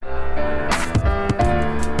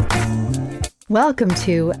Welcome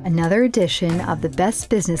to another edition of The Best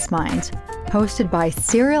Business Minds, hosted by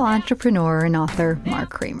serial entrepreneur and author Mark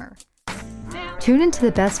Kramer. Tune into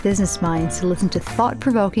The Best Business Minds to listen to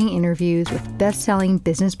thought-provoking interviews with best-selling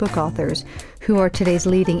business book authors who are today's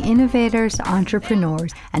leading innovators,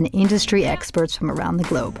 entrepreneurs, and industry experts from around the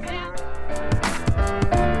globe.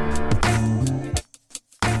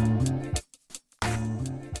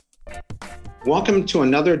 Welcome to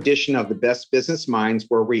another edition of The Best Business Minds,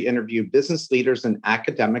 where we interview business leaders and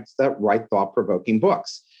academics that write thought-provoking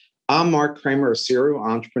books. I'm Mark Kramer, a serial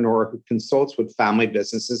entrepreneur who consults with family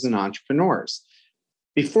businesses and entrepreneurs.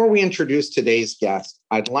 Before we introduce today's guest,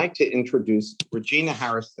 I'd like to introduce Regina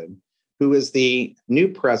Harrison, who is the new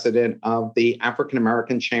president of the African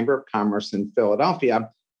American Chamber of Commerce in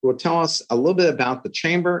Philadelphia, who will tell us a little bit about the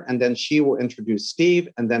chamber, and then she will introduce Steve,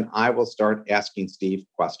 and then I will start asking Steve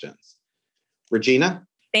questions. Regina?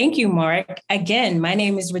 Thank you, Mark. Again, my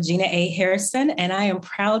name is Regina A. Harrison, and I am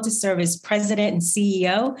proud to serve as president and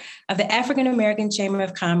CEO of the African American Chamber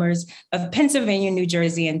of Commerce of Pennsylvania, New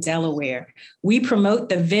Jersey, and Delaware. We promote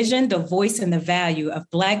the vision, the voice, and the value of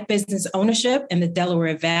Black business ownership in the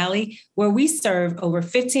Delaware Valley, where we serve over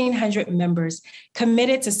 1,500 members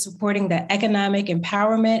committed to supporting the economic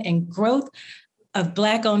empowerment and growth of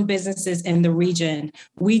Black-owned businesses in the region.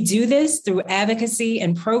 We do this through advocacy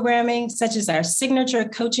and programming, such as our signature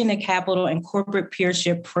Coaching the Capital and corporate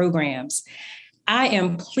peership programs. I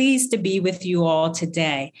am pleased to be with you all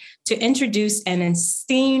today to introduce an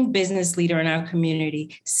esteemed business leader in our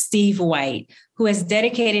community, Steve White, who has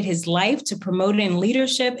dedicated his life to promoting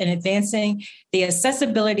leadership and advancing the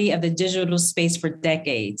accessibility of the digital space for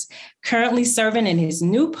decades. Currently serving in his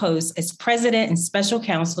new post as president and special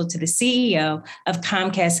counsel to the CEO of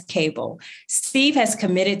Comcast Cable, Steve has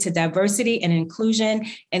committed to diversity and inclusion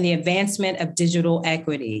and the advancement of digital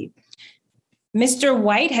equity. Mr.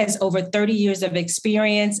 White has over 30 years of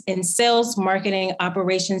experience in sales, marketing,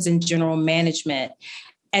 operations, and general management.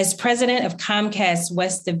 As president of Comcast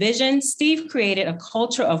West Division, Steve created a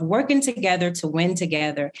culture of working together to win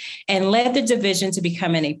together and led the division to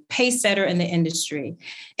becoming a pace setter in the industry.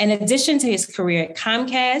 In addition to his career at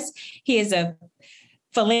Comcast, he is a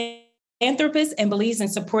philanthropist and believes in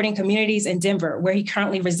supporting communities in Denver, where he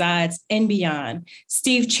currently resides, and beyond.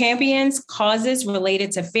 Steve champions causes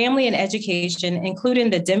related to family and education,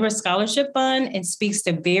 including the Denver Scholarship Fund, and speaks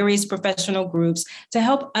to various professional groups to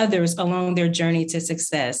help others along their journey to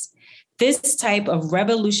success. This type of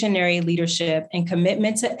revolutionary leadership and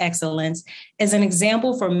commitment to excellence is an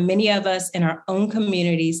example for many of us in our own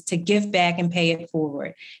communities to give back and pay it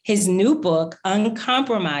forward. His new book,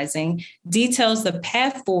 Uncompromising, details the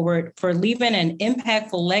path forward for leaving an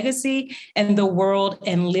impactful legacy in the world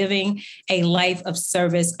and living a life of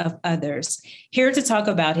service of others. Here to talk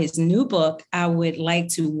about his new book, I would like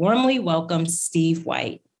to warmly welcome Steve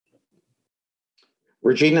White.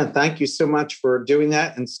 Regina, thank you so much for doing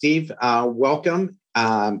that. And Steve, welcome.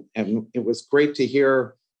 And it was great to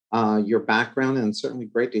hear your background, and certainly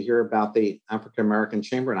great to hear about the African American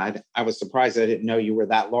Chamber. And I was surprised I didn't know you were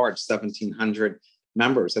that large, 1,700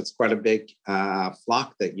 members. That's quite a big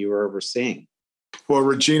flock that you are overseeing. Well,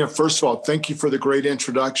 Regina, first of all, thank you for the great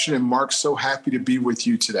introduction. And Mark, so happy to be with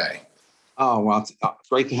you today. Oh, well, it's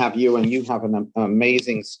great to have you. And you have an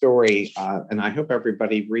amazing story. And I hope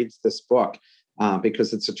everybody reads this book.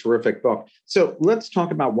 Because it's a terrific book. So let's talk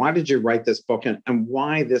about, why did you write this book, and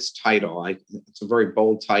why this title? It's a very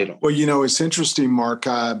bold title. Well, it's interesting, Mark.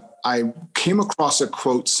 I came across a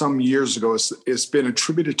quote some years ago. It's been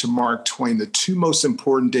attributed to Mark Twain. The two most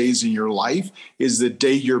important days in your life is the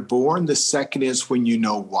day you're born. The second is when you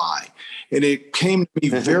know why. And it came to me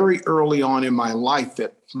very early on in my life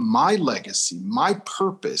that my legacy, my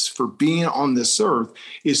purpose for being on this earth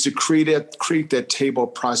is to create that table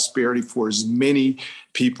of prosperity for as many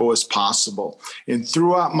people as possible. And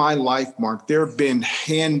throughout my life, Mark, there have been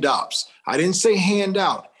hand ups. I didn't say hand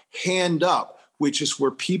out, hand up, which is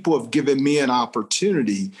where people have given me an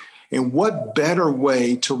opportunity. And what better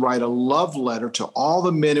way to write a love letter to all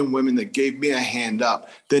the men and women that gave me a hand up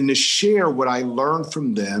than to share what I learned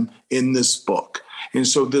from them in this book. And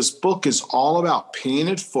so this book is all about paying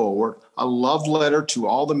it forward, a love letter to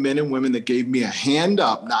all the men and women that gave me a hand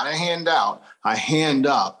up, not a handout, a hand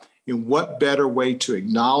up. And what better way to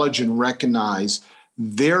acknowledge and recognize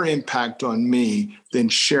their impact on me than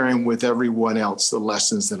sharing with everyone else the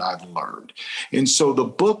lessons that I've learned. And so the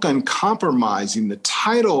book Uncompromising, the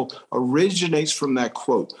title originates from that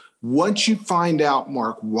quote. Once you find out,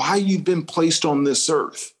 Mark, why you've been placed on this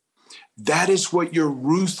earth, that is what you're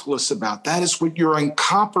ruthless about. That is what you're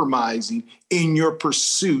uncompromising in your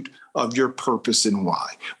pursuit of your purpose and why.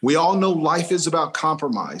 We all know life is about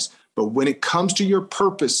compromise, But when it comes to your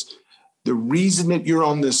purpose, the reason that you're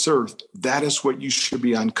on this earth, that is what you should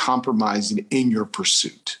be uncompromising in your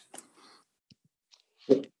pursuit.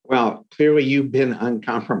 Well, clearly you've been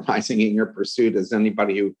uncompromising in your pursuit, as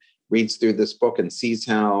anybody who reads through this book and sees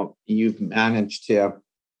how you've managed to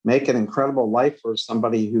make an incredible life for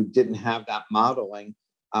somebody who didn't have that modeling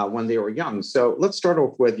when they were young. So let's start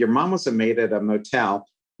off with your mom was a maid at a motel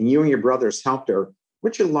and you and your brothers helped her.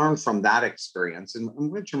 What'd you learn from that experience? And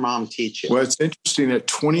what did your mom teach you? Well, it's interesting. At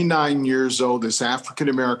 29 years old, this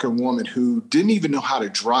African-American woman who didn't even know how to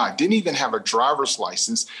drive, didn't even have a driver's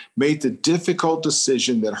license, made the difficult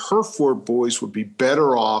decision that her 4 boys would be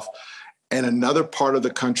better off in another part of the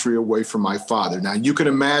country away from my father. Now, you can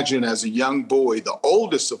imagine as a young boy, the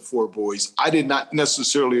oldest of 4 boys, I did not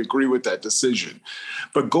necessarily agree with that decision.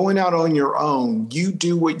 But going out on your own, you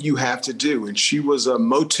do what you have to do. And she was a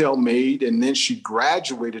motel maid, and then she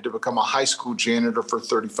graduated to become a high school janitor for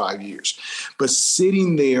 35 years. But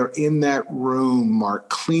sitting there in that room, Mark,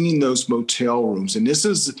 cleaning those motel rooms, and this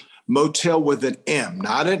is motel with an M,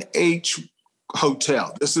 not an H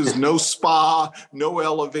hotel. This is no spa, no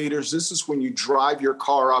elevators. This is when you drive your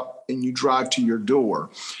car up and you drive to your door.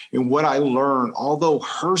 And what I learned, although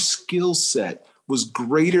her skill set was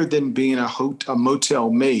greater than being a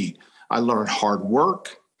motel maid, I learned hard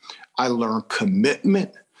work. I learned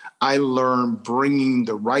commitment. I learned bringing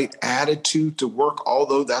the right attitude to work,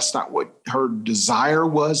 although that's not what her desire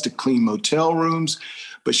was, to clean motel rooms.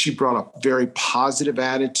 But she brought a very positive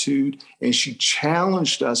attitude, and she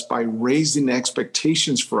challenged us by raising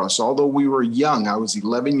expectations for us. Although we were young, I was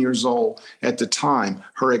 11 years old at the time,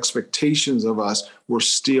 her expectations of us were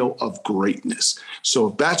still of greatness.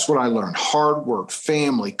 So that's what I learned: hard work,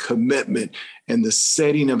 family, commitment, and the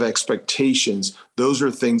setting of expectations. Those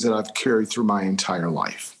are things that I've carried through my entire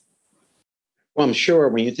life. Well, I'm sure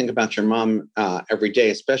when you think about your mom every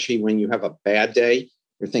day, especially when you have a bad day,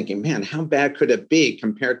 you're thinking, man, how bad could it be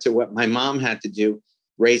compared to what my mom had to do,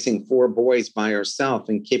 raising 4 boys by herself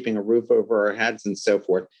and keeping a roof over our heads and so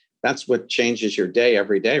forth. That's what changes your day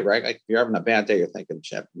every day, right? Like if you're having a bad day, you're thinking,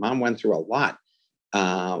 Chip, mom went through a lot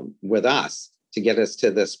with us to get us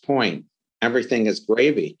to this point. Everything is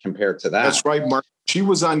gravy compared to that. That's right, Mark. She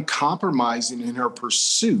was uncompromising in her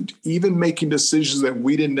pursuit, even making decisions that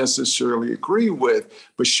we didn't necessarily agree with,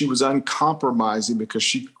 but she was uncompromising because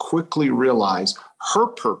she quickly realized her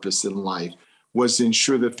purpose in life was to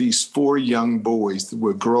ensure that these 4 young boys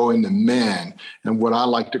would grow into men and what I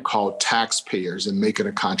like to call taxpayers and making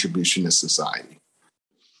a contribution to society.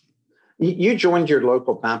 You joined your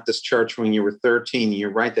local Baptist church when you were 13.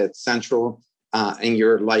 You're right, that's central in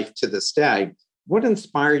your life to this day. What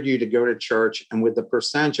inspired you to go to church? And with the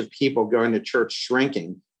percentage of people going to church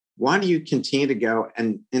shrinking, why do you continue to go?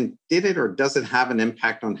 And did it or does it have an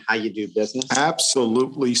impact on how you do business?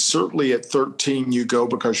 Absolutely. Certainly at 13, you go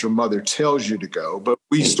because your mother tells you to go. But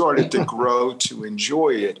we started to grow to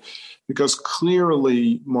enjoy it because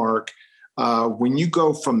clearly, Mark, when you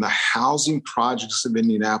go from the housing projects of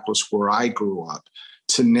Indianapolis, where I grew up,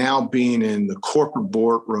 to now being in the corporate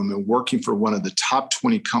boardroom and working for one of the top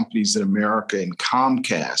 20 companies in America in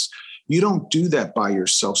Comcast, you don't do that by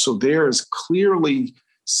yourself. So there is clearly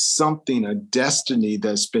something, a destiny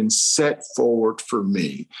that's been set forward for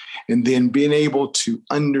me. And then being able to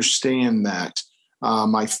understand that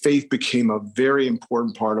my faith became a very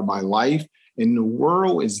important part of my life. And the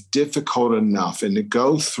world is difficult enough, and to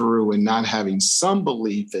go through and not having some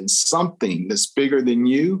belief in something that's bigger than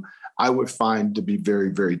you, I would find to be very,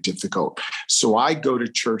 very difficult. So I go to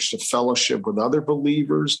church to fellowship with other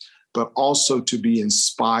believers, but also to be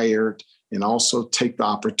inspired and also take the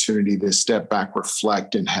opportunity to step back,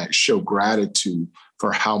 reflect, and show gratitude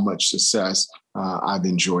for how much success I've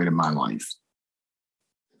enjoyed in my life.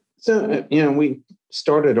 So, we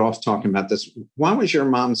started off talking about this. Why was your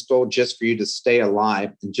mom's goal just for you to stay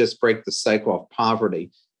alive and just break the cycle of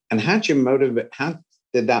poverty? And how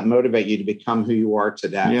did that motivate you to become who you are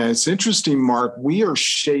today? Yeah, it's interesting, Mark. We are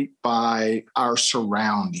shaped by our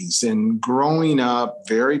surroundings. And growing up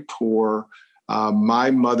very poor,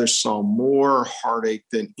 my mother saw more heartache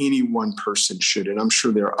than any one person should. And I'm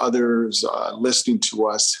sure there are others listening to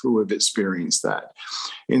us who have experienced that.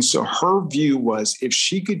 And so her view was if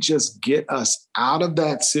she could just get us out of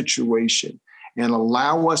that situation and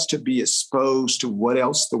allow us to be exposed to what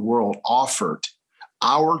else the world offered,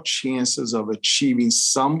 our chances of achieving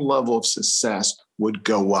some level of success would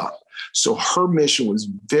go up. So her mission was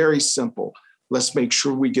very simple. Let's make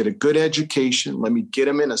sure we get a good education. Let me get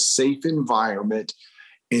them in a safe environment.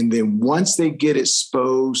 And then once they get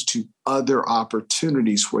exposed to other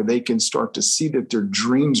opportunities where they can start to see that their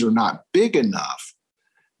dreams are not big enough,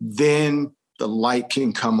 then the light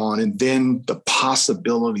can come on, and then the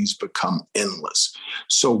possibilities become endless.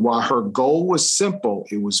 So while her goal was simple,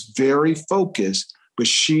 it was very focused, but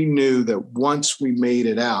she knew that once we made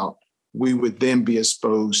it out, we would then be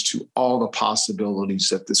exposed to all the possibilities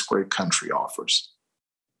that this great country offers.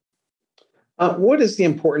 What is the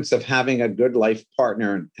importance of having a good life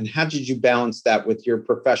partner, and how did you balance that with your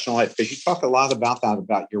professional life? Because you talk a lot about that,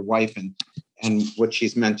 about your wife and what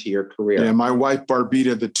she's meant to your career. Yeah, my wife,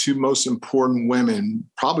 Barbita, the two most important women,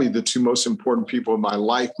 probably the two most important people in my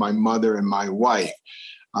life, my mother and my wife.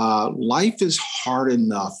 Life is hard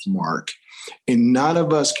enough, Mark, and none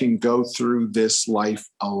of us can go through this life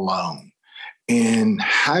alone. And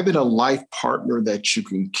having a life partner that you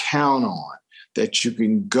can count on, that you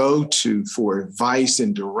can go to for advice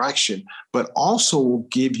and direction, but also will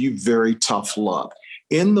give you very tough love.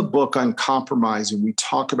 In the book, Uncompromising, we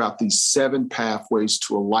talk about these 7 pathways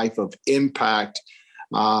to a life of impact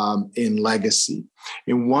and legacy.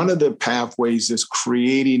 And one of the pathways is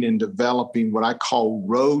creating and developing what I call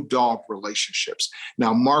road dog relationships.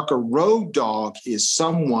 Now, Mark, a road dog is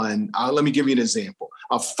someone, let me give you an example.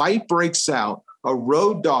 A fight breaks out, a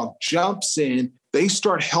road dog jumps in, they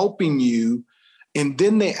start helping you, and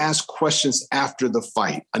then they ask questions after the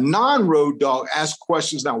fight. A non-road dog asks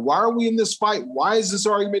questions. Now, why are we in this fight? Why is this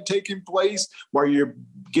argument taking place? While you're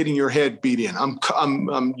getting your head beat in.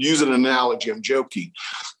 I'm using an analogy. I'm joking.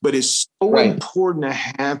 But it's so important to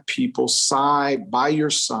have people side by your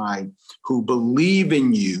side who believe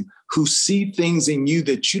in you, who see things in you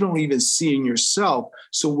that you don't even see in yourself.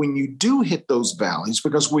 So when you do hit those valleys,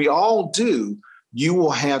 because we all do, you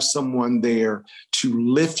will have someone there to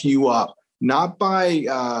lift you up, not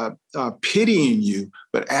by pitying you,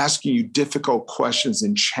 but asking you difficult questions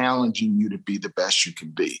and challenging you to be the best you can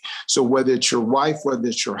be. So whether it's your wife, whether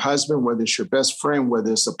it's your husband, whether it's your best friend,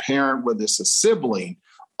 whether it's a parent, whether it's a sibling,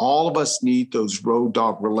 all of us need those road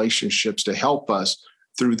dog relationships to help us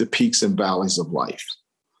through the peaks and valleys of life.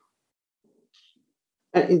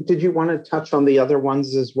 And did you want to touch on the other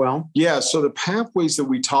ones as well? Yeah. So the pathways that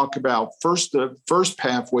we talk about, the first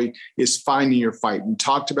pathway is finding your fight. We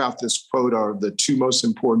talked about this quote, are the 2 most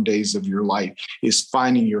important days of your life is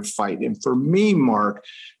finding your fight. And for me, Mark,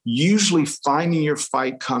 usually finding your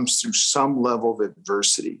fight comes through some level of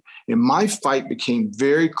adversity. And my fight became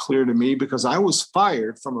very clear to me because I was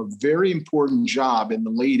fired from a very important job in the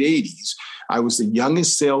late 80s. I was the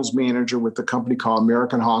youngest sales manager with a company called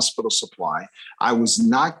American Hospital Supply. I was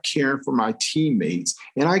not caring for my teammates,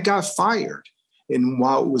 and I got fired. And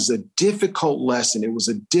while it was a difficult lesson, it was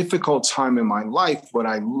a difficult time in my life, what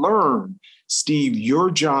I learned, Steve,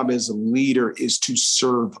 your job as a leader is to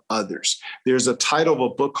serve others. There's a title of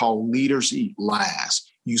a book called Leaders Eat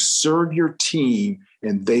Last. You serve your team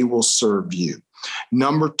and they will serve you.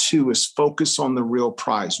 Number 2 is focus on the real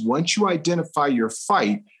prize. Once you identify your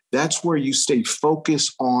fight, that's where you stay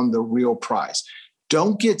focused on the real prize.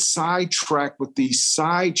 Don't get sidetracked with these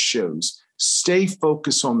sideshows. Stay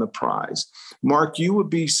focused on the prize. Mark, you would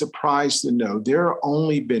be surprised to know there have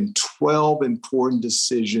only been 12 important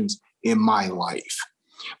decisions in my life.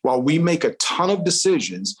 While we make a ton of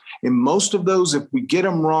decisions, and most of those, if we get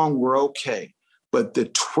them wrong, we're okay. But the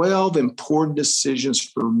 12 important decisions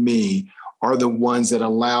for me are the ones that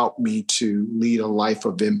allowed me to lead a life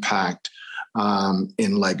of impact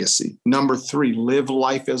and legacy. Number 3, live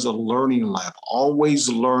life as a learning lab, always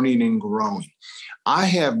learning and growing. I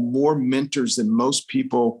have more mentors than most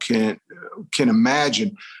people can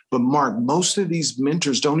imagine. But Mark, most of these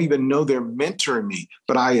mentors don't even know they're mentoring me,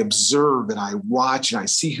 but I observe and I watch and I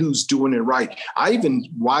see who's doing it right. I even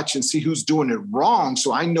watch and see who's doing it wrong,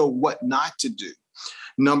 so I know what not to do.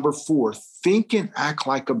 Number 4, think and act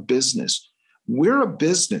like a business. We're a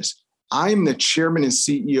business. I'm the chairman and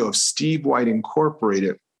CEO of Steve White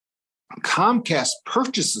Incorporated. Comcast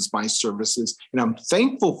purchases my services, and I'm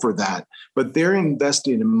thankful for that, but they're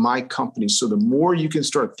investing in my company. So the more you can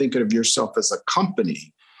start thinking of yourself as a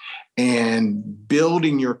company and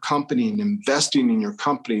building your company and investing in your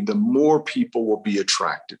company, the more people will be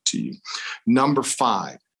attracted to you. Number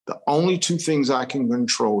 5, the only 2 things I can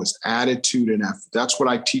control is attitude and effort. That's what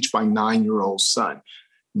I teach my 9-year-old son.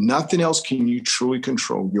 Nothing else can you truly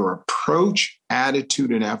control. Your approach,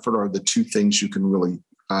 attitude, and effort are the 2 things you can really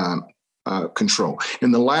control.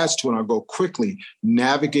 And the last 2, and I'll go quickly,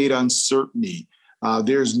 navigate uncertainty.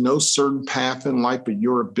 There's no certain path in life, but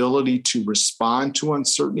your ability to respond to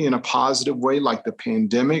uncertainty in a positive way, like the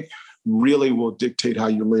pandemic, really will dictate how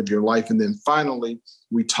you live your life. And then finally,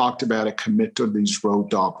 we talked about a commit to these road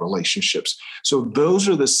dog relationships. So those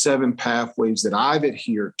are the 7 pathways that I've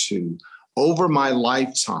adhered to over my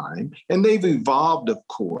lifetime. And they've evolved, of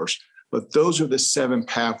course, But those are the 7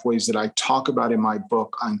 pathways that I talk about in my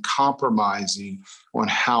book, Uncompromising, on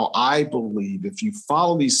how I believe if you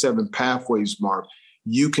follow these 7 pathways, Mark,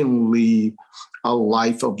 you can leave a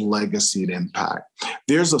life of legacy and impact.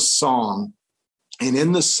 There's a song, and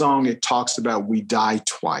in the song, it talks about we die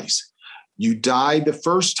twice. You die the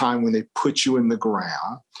first time when they put you in the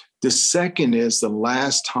ground. The second is the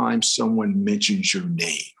last time someone mentions your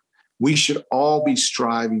name. We should all be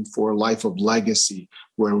striving for a life of legacy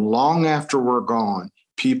where long after we're gone,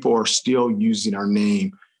 people are still using our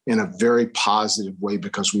name in a very positive way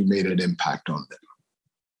because we made an impact on them.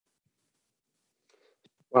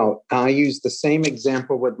 Well, I use the same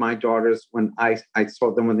example with my daughters when I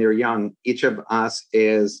told them when they were young. Each of us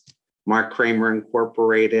is Mark Kramer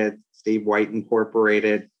Incorporated, Steve White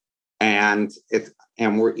Incorporated, and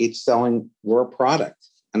we're each selling a product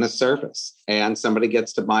and a service, and somebody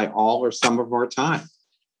gets to buy all or some of our time.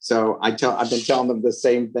 So I've been telling them the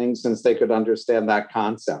same thing since they could understand that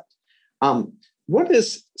concept. What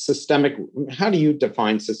is systemic? How do you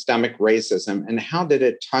define systemic racism, and how did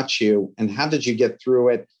it touch you, and how did you get through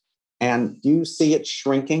it? And do you see it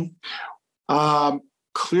shrinking?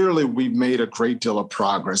 Clearly, we've made a great deal of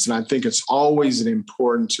progress, and I think it's always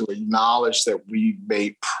important to acknowledge that we've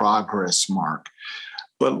made progress, Mark.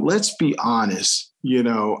 But let's be honest,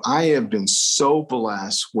 I have been so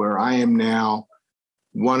blessed where I am now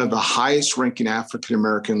one of the highest ranking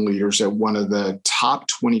African-American leaders at one of the top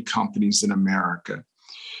 20 companies in America.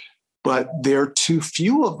 But there are too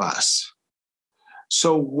few of us.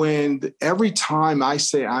 So every time I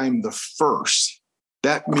say I'm the first,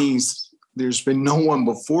 that means there's been no one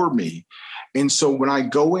before me. And so when I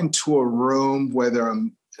go into a room, whether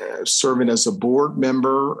I'm serving as a board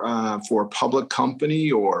member for a public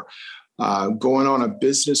company or going on a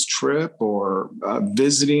business trip or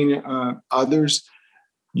visiting others,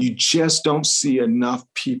 you just don't see enough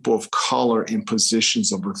people of color in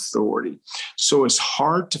positions of authority. So it's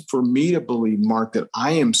hard for me to believe, Mark, that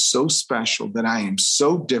I am so special, that I am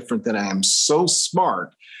so different, that I am so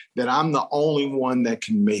smart, that I'm the only one that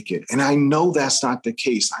can make it. And I know that's not the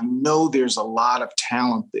case. I know there's a lot of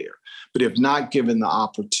talent there, but if not given the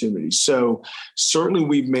opportunity. So certainly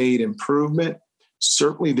we've made improvement.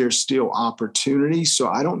 Certainly there's still opportunity. So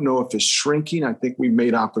I don't know if it's shrinking. I think we've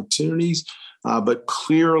made opportunities. But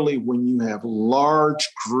clearly, when you have large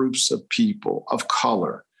groups of people of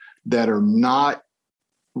color that are not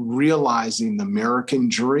realizing the American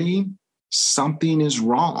dream, something is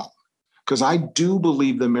wrong. Because I do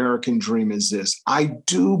believe the American dream is this. I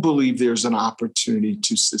do believe there's an opportunity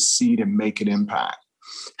to succeed and make an impact.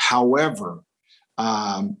 However,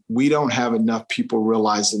 we don't have enough people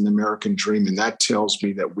realizing the American dream, and that tells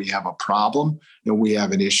me that we have a problem and we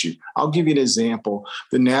have an issue. I'll give you an example.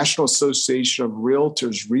 The National Association of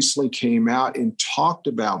Realtors recently came out and talked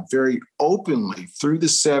about very openly through the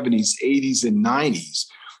 70s, 80s, and 90s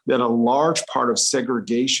that a large part of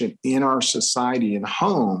segregation in our society and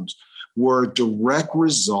homes were a direct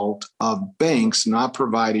result of banks not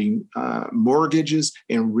providing mortgages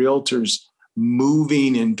and realtors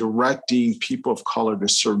moving and directing people of color to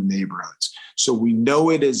certain neighborhoods. So we know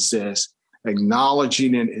it exists.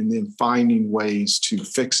 Acknowledging it and then finding ways to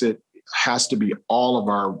fix it has to be all of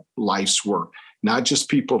our life's work, not just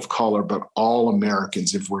people of color, but all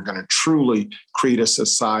Americans, if we're going to truly create a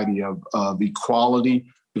society of equality,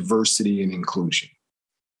 diversity, and inclusion.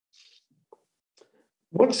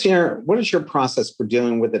 What is your process for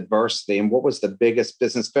dealing with adversity, and what was the biggest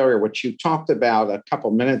business failure, which you talked about a couple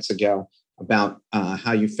minutes ago, about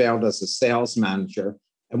how you failed as a sales manager,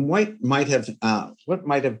 and what might have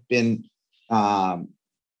been, that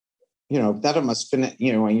almost been,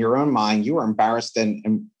 in your own mind, you were embarrassed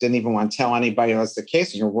and didn't even want to tell anybody that's the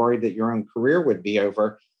case, and you're worried that your own career would be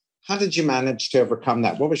over. How did you manage to overcome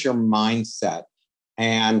that? What was your mindset?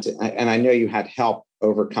 And I know you had help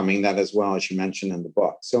overcoming that as well, as you mentioned in the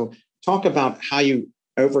book. So talk about how you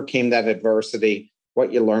overcame that adversity,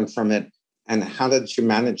 what you learned from it, and how did you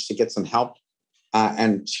manage to get some help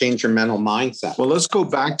and change your mental mindset? Well, let's go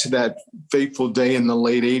back to that fateful day in the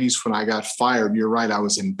late 80s when I got fired. You're right. I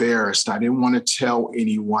was embarrassed. I didn't want to tell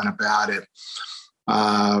anyone about it.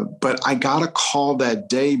 But I got a call that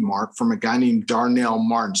day, Mark, from a guy named Darnell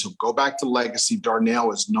Martin. So go back to legacy.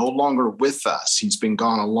 Darnell is no longer with us. He's been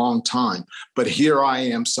gone a long time. But here I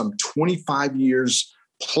am some 25 years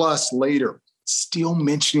plus later, still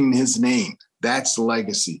mentioning his name. That's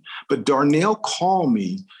legacy. But Darnell called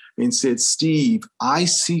me and said, Steve, I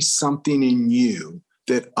see something in you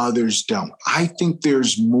that others don't. I think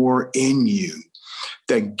there's more in you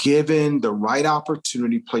that, given the right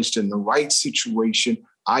opportunity, placed in the right situation,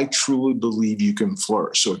 I truly believe you can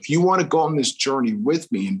flourish. So if you want to go on this journey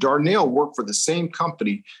with me, and Darnell worked for the same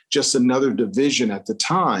company, just another division at the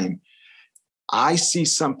time, I see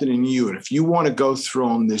something in you. And if you want to go through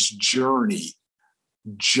on this journey,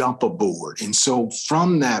 jump aboard. And so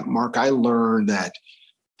from that, Mark, I learned that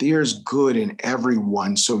there's good in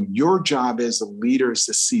everyone. So your job as a leader is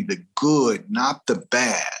to see the good, not the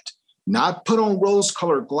bad, not put on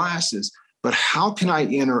rose-colored glasses, but how can I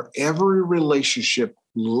enter every relationship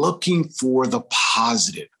looking for the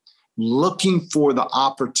positive, looking for the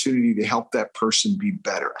opportunity to help that person be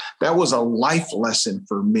better. That was a life lesson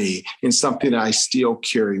for me and something that I still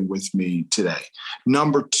carry with me today.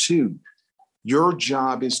 Number two, your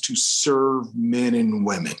job is to serve men and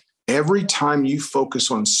women. Every time you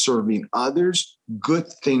focus on serving others, good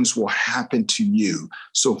things will happen to you.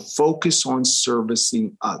 So focus on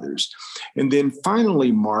servicing others. And then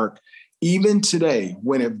finally, Mark, even today,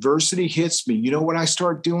 when adversity hits me, you know what I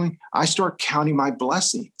start doing? I start counting my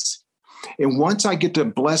blessings. And once I get to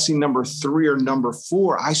blessing number 3 or number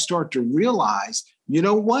 4, I start to realize, you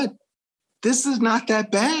know what? This is not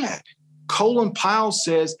that bad. Colin Powell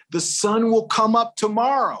says the sun will come up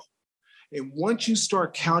tomorrow. And once you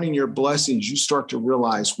start counting your blessings, you start to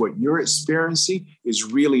realize what you're experiencing is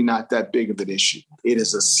really not that big of an issue. It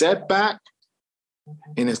is a setback,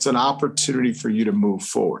 and it's an opportunity for you to move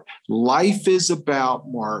forward. Life is about,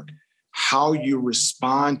 Mark, how you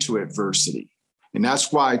respond to adversity. And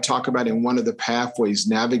that's why I talk about in one of the pathways,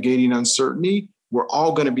 navigating uncertainty. We're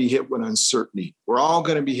all going to be hit with uncertainty. We're all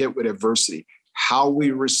going to be hit with adversity. How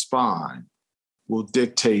we respond will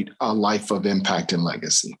dictate a life of impact and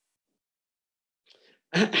legacy.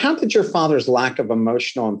 How did your father's lack of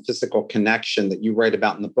emotional and physical connection that you write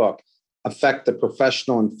about in the book affect the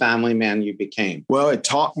professional and family man you became? Well, it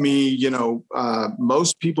taught me,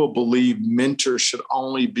 most people believe mentors should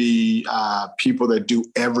only be people that do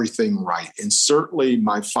everything right. And certainly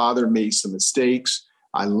my father made some mistakes.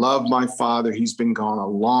 I love my father. He's been gone a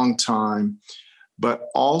long time. But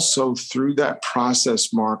also through that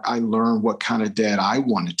process, Mark, I learned what kind of dad I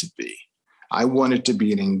wanted to be. I wanted to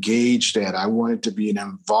be an engaged dad. I wanted to be an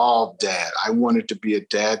involved dad. I wanted to be a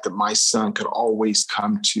dad that my son could always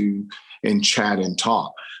come to and chat and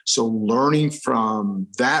talk. So learning from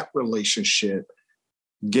that relationship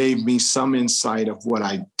gave me some insight of what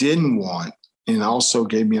I didn't want, and also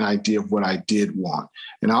gave me an idea of what I did want.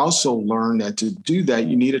 And I also learned that to do that,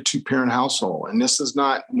 you need a 2-parent household. And this is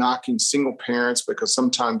not knocking single parents, because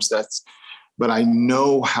sometimes but I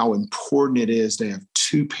know how important it is to have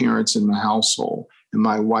 2 parents in the household. And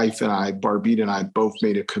my wife and I, Barbita and I, both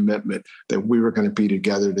made a commitment that we were going to be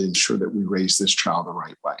together to ensure that we raise this child the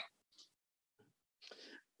right way.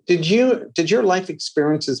 Did your life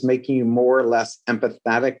experiences making you more or less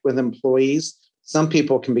empathetic with employees? Some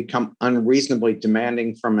people can become unreasonably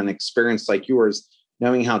demanding from an experience like yours,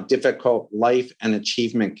 knowing how difficult life and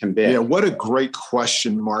achievement can be. Yeah, what a great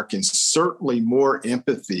question, Mark, and certainly more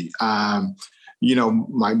empathy.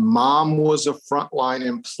 My mom was a frontline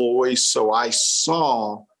employee, so I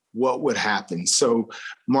saw what would happen. So,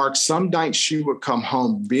 Mark, some nights she would come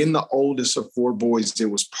home. Being the oldest of 4 boys,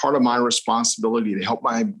 it was part of my responsibility to help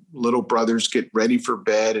my little brothers get ready for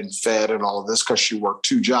bed and fed and all of this, because she worked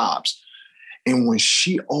 2 jobs. And when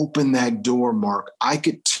she opened that door, Mark, I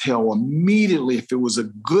could tell immediately if it was a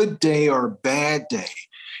good day or a bad day.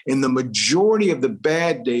 And the majority of the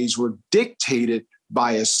bad days were dictated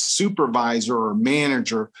by a supervisor or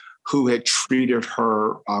manager who had treated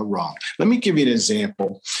her wrong. Let me give you an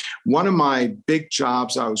example. One of my big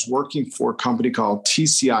jobs, I was working for a company called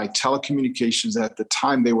TCI Telecommunications. At the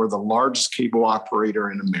time, they were the largest cable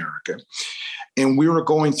operator in America. And we were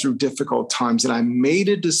going through difficult times. And I made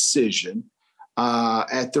a decision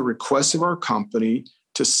at the request of our company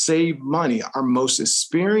to save money. Our most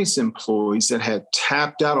experienced employees that had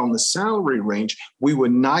tapped out on the salary range, we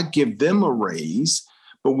would not give them a raise,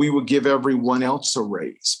 but we would give everyone else a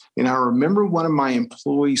raise. And I remember one of my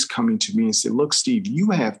employees coming to me and said, look, Steve,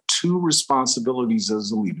 you have 2 responsibilities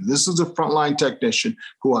as a leader. This is a frontline technician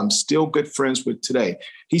who I'm still good friends with today.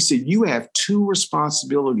 He said, you have 2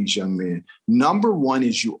 responsibilities, young man. Number 1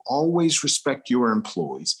 is you always respect your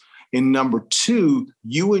employees. And number 2,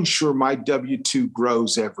 you ensure my W-2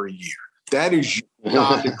 grows every year. That is your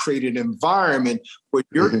job, to create an environment where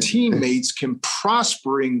your teammates can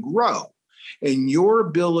prosper and grow. And your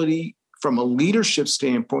ability from a leadership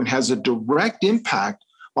standpoint has a direct impact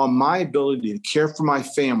on my ability to care for my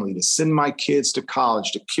family, to send my kids to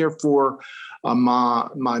college, to care for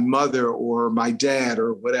my mother or my dad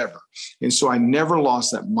or whatever. And so I never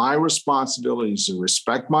lost that. My responsibility is to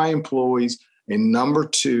respect my employees. And number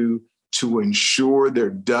 2, to ensure their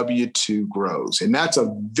W-2 grows. And that's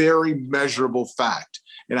a very measurable fact.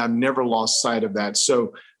 And I've never lost sight of that.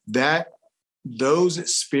 So those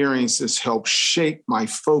experiences help shape my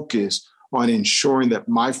focus on ensuring that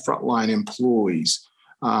my frontline employees,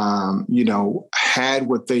 had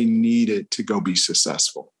what they needed to go be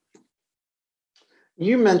successful.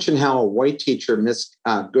 You mentioned how a white teacher, Miss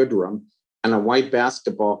Goodrum, and a white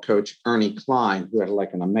basketball coach, Ernie Klein, who had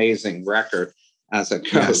like an amazing record as a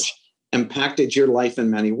coach, yes, impacted your life in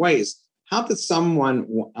many ways. How did someone,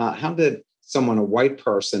 a white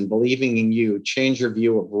person believing in you, change your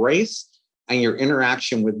view of race and your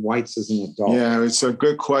interaction with whites as an adult? Yeah, it's a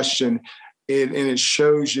good question. And it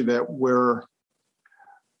shows you that we're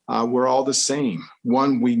all the same.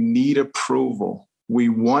 One, we need approval. We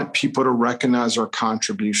want people to recognize our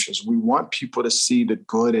contributions. We want people to see the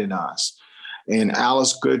good in us. And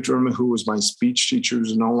Alice Goodrum, who was my speech teacher,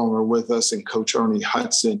 who's no longer with us, and Coach Ernie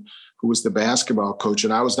Hudson, who was the basketball coach.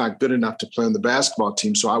 And I was not good enough to play on the basketball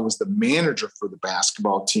team, so I was the manager for the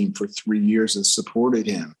basketball team for 3 years and supported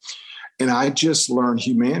him. And I just learned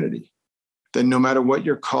humanity, that no matter what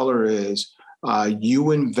your color is,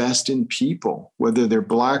 you invest in people, whether they're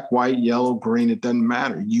black, white, yellow, green, it doesn't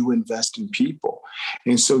matter. You invest in people.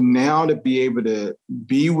 And so now to be able to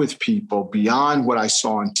be with people beyond what I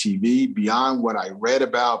saw on TV, beyond what I read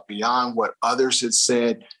about, beyond what others had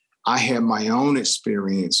said, I had my own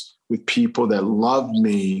experience with people that loved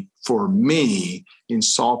me for me and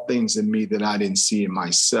saw things in me that I didn't see in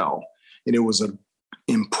myself. And it was an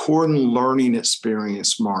important learning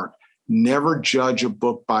experience, Mark. Never judge a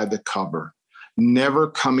book by the cover. Never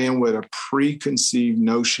come in with a preconceived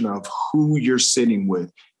notion of who you're sitting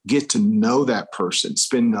with. Get to know that person,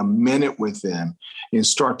 spend a minute with them, and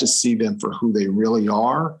start to see them for who they really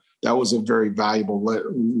are. That was a very valuable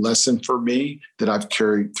lesson for me that I've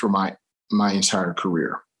carried through my entire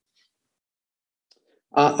career.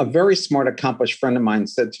 A very smart, accomplished friend of mine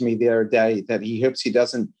said to me the other day that he hopes he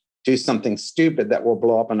doesn't do something stupid that will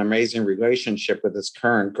blow up an amazing relationship with his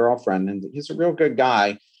current girlfriend. And he's a real good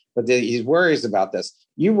guy, but he worries about this.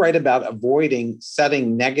 You write about avoiding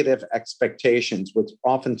setting negative expectations, which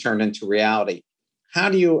often turn into reality. How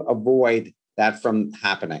do you avoid that from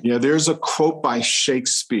happening? Yeah, there's a quote by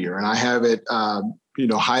Shakespeare, and I have it,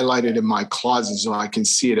 highlighted in my closet so I can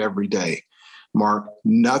see it every day. Mark,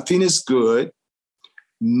 nothing is good,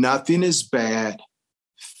 nothing is bad.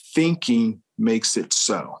 Thinking makes it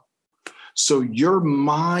so. So your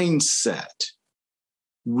mindset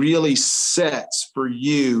really sets for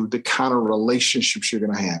you the kind of relationships you're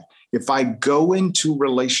going to have. If I go into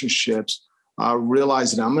relationships,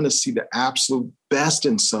 realizing I'm going to see the absolute best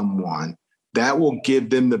in someone, that will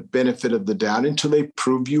give them the benefit of the doubt until they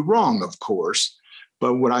prove you wrong, of course.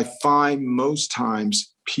 But what I find most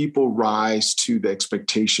times, people rise to the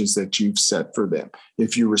expectations that you've set for them.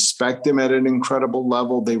 If you respect them at an incredible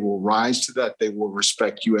level, they will rise to that. They will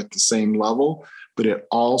respect you at the same level. But it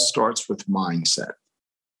all starts with mindset.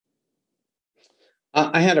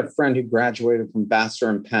 I had a friend who graduated from Vassar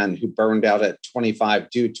and Penn who burned out at 25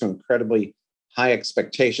 due to incredibly high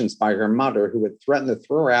expectations by her mother, who would threaten to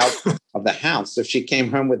throw her out of the house if she came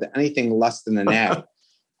home with anything less than an A.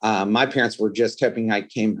 My parents were just hoping I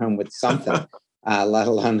came home with something, let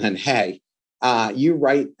alone an A. You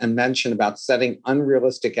write and mention about setting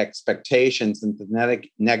unrealistic expectations and the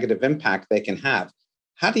negative impact they can have.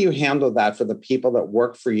 How do you handle that for the people that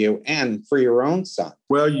work for you and for your own son?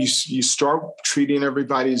 Well, you start treating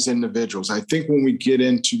everybody as individuals. I think when we get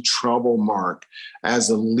into trouble, Mark,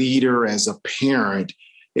 as a leader, as a parent,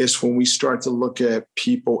 is when we start to look at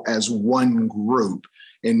people as one group.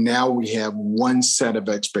 And now we have one set of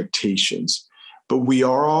expectations, but we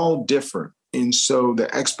are all different. And so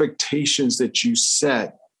the expectations that you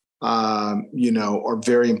set, are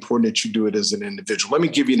very important that you do it as an individual. Let me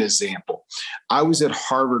give you an example. I was at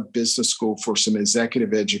Harvard Business School for some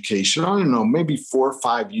executive education, I don't know, maybe 4 or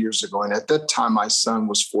 5 years ago. And at that time, my son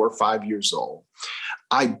was 4 or 5 years old.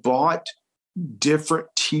 I bought different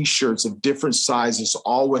T-shirts of different sizes,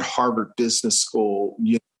 all at Harvard Business School,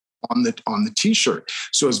 on the T-shirt.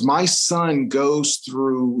 So as my son goes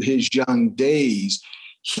through his young days,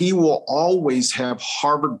 he will always have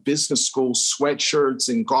Harvard Business School sweatshirts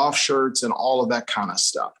and golf shirts and all of that kind of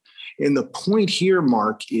stuff. And the point here,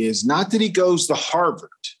 Mark, is not that he goes to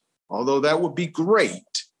Harvard, although that would be great.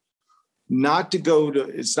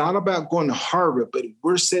 It's not about going to Harvard, but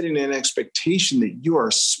we're setting an expectation that you are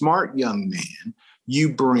a smart young man.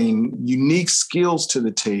 You bring unique skills to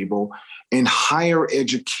the table, and higher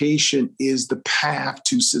education is the path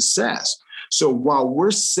to success. So while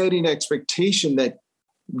we're setting expectation that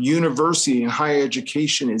university and higher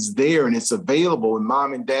education is there and it's available, and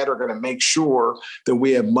mom and dad are going to make sure that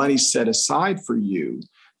we have money set aside for you.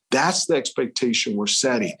 That's the expectation we're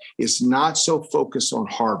setting. It's not so focused on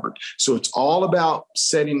Harvard. So it's all about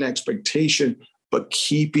setting expectation, but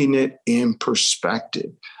keeping it in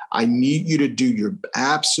perspective. I need you to do your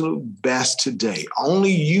absolute best today.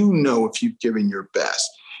 Only you know if you've given your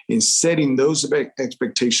best. In setting those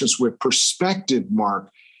expectations with perspective,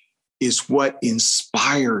 Mark, is what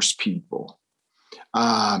inspires people.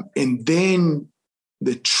 And then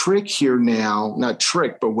the trick here now, not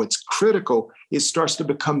trick, but what's critical, it starts to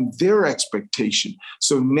become their expectation.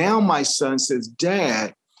 So now my son says,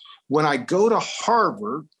 Dad, when I go to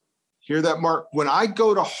Harvard, hear that, Mark? When I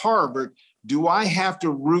go to Harvard, do I have to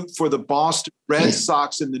root for the Boston Red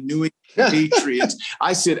Sox and the New England Patriots?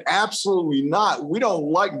 I said, absolutely not. We don't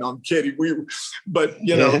like them. I'm kidding. But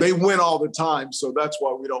they win all the time. So that's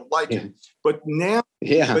why we don't like it. But now,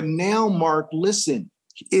 Mark, listen,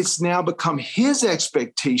 it's now become his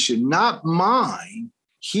expectation, not mine.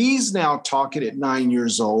 He's now talking at 9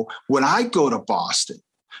 years old. When I go to Boston,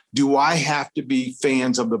 do I have to be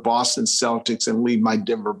fans of the Boston Celtics and leave my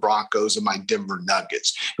Denver Broncos and my Denver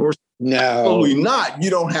Nuggets? And we're No, absolutely not. You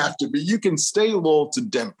don't have to be. You can stay loyal to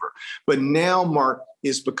Denver. But now, Mark,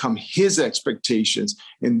 it's become his expectations.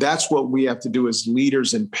 And that's what we have to do as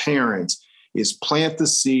leaders and parents, is plant the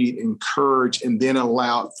seed, encourage, and then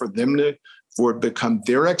allow for it become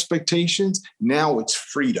their expectations. Now it's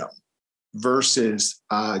freedom versus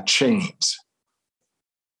chains.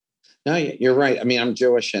 No, you're right. I mean, I'm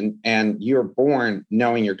Jewish, and you're born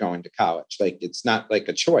knowing you're going to college. Like, it's not like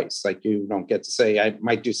a choice. Like, you don't get to say, I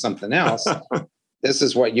might do something else. This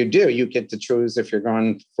is what you do. You get to choose if you're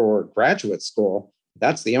going for graduate school.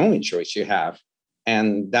 That's the only choice you have.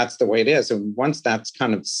 And that's the way it is. And once that's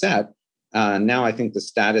kind of set, now I think the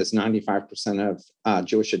stat is 95% of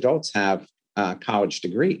Jewish adults have college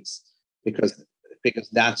degrees because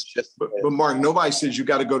that's just. But Mark, nobody says you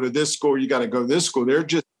got to go to this school, you got to go to this school. They're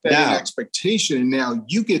just setting an expectation, and now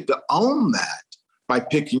you get to own that by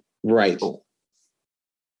picking. Right. People.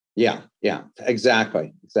 Yeah,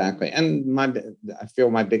 exactly. And I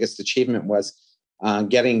feel my biggest achievement was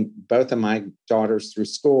getting both of my daughters through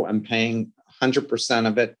school and paying 100%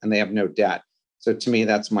 of it, and they have no debt. So to me,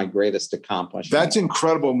 that's my greatest accomplishment. That's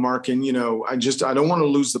incredible, Mark. And I don't want to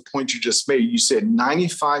lose the point you just made. You said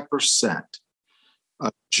 95%.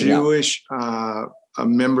 Jewish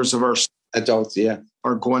members of our adults,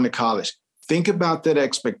 are going to college. Think about that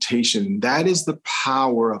expectation. That is the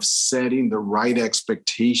power of setting the right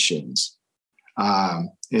expectations.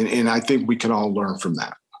 And I think we can all learn from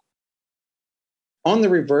that. On the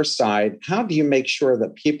reverse side, how do you make sure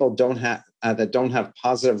that people don't have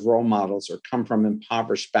positive role models or come from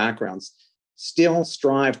impoverished backgrounds still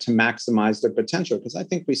strive to maximize their potential? Because I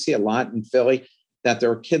think we see a lot in Philly that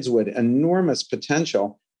there are kids with enormous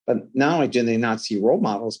potential, but not only do they not see role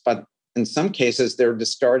models, but in some cases they're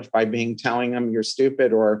discouraged by telling them you're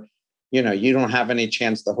stupid, or, you don't have any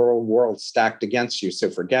chance. The whole world's stacked against you.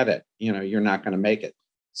 So forget it. You're not going to make it.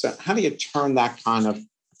 So how do you turn that kind of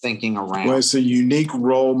thinking around? Well, it's a unique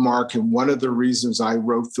role, Mark. And one of the reasons I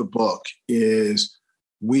wrote the book is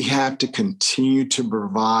we have to continue to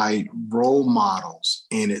provide role models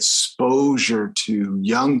and exposure to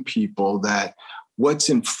young people that what's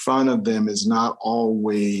in front of them is not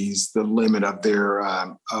always the limit of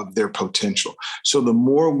their potential. So the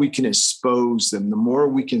more we can expose them, the more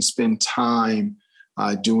we can spend time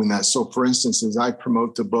doing that. So for instance, as I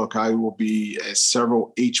promote the book, I will be at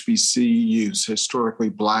several HBCUs, historically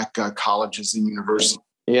Black colleges and universities,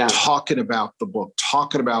 talking about the book,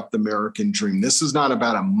 talking about the American dream. This is not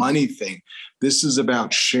about a money thing. This is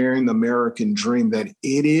about sharing the American dream, that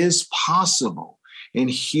it is possible.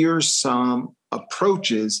 And here's some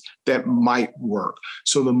approaches that might work.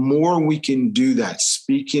 So the more we can do that,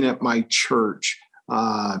 speaking at my church,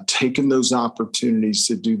 taking those opportunities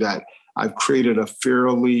to do that, I've created a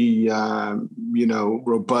fairly,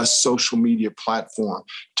 robust social media platform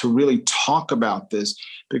to really talk about this.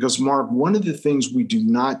 Because, Mark, one of the things we do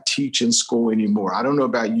not teach in school anymore, I don't know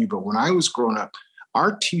about you, but when I was growing up,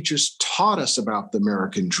 our teachers taught us about the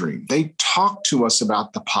American dream. They talked to us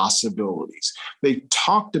about the possibilities. They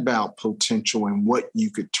talked about potential and what you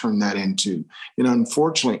could turn that into. And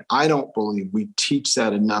unfortunately, I don't believe we teach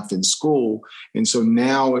that enough in school. And so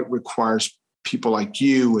now it requires people like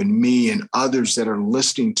you and me and others that are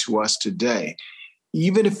listening to us today,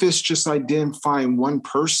 even if it's just identifying one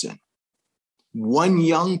person, one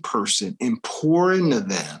young person, and pour into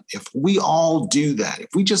them. If we all do that, if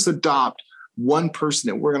we just adopt one person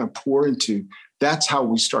that we're going to pour into, that's how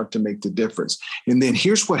we start to make the difference. And then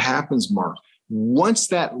here's what happens, Mark. Once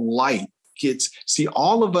that light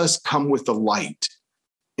all of us come with a light.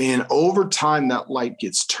 And over time, that light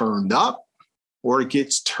gets turned up or it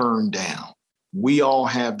gets turned down. We all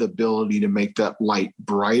have the ability to make that light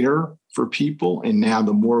brighter for people. And now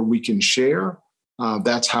the more we can share,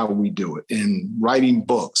 that's how we do it. And writing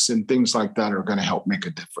books and things like that are going to help make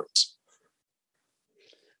a difference.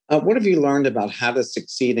 What have you learned about how to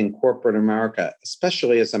succeed in corporate America,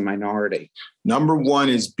 especially as a minority? Number one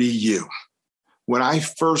is be you. When I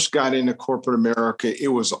first got into corporate America, it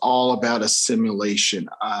was all about assimilation.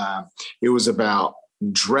 It was about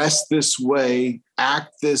dress this way,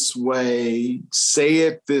 act this way, say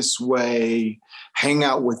it this way, hang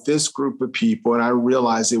out with this group of people. And I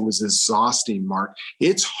realized it was exhausting, Mark.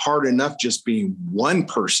 It's hard enough just being one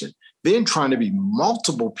person. Then trying to be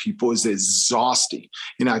multiple people is exhausting.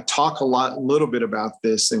 And I talk a little bit about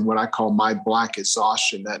this in what I call my Black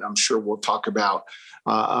exhaustion that I'm sure we'll talk about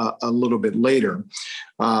a little bit later.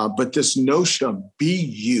 But this notion of be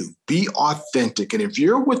you, be authentic. And if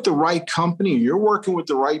you're with the right company and you're working with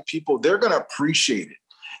the right people, they're going to appreciate it.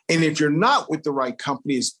 And if you're not with the right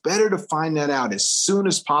company, it's better to find that out as soon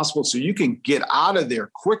as possible so you can get out of there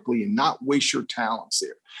quickly and not waste your talents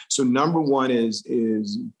there. So number one is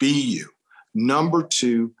be you. Number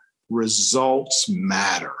two, results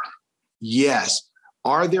matter. Yes.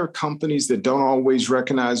 Are there companies that don't always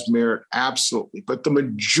recognize merit? Absolutely. But the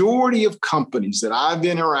majority of companies that I've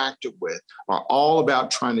interacted with are all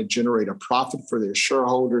about trying to generate a profit for their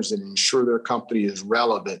shareholders and ensure their company is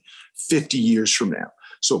relevant 50 years from now.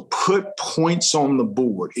 So put points on the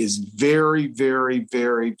board is very, very,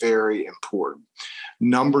 very, very important.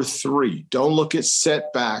 Number three, don't look at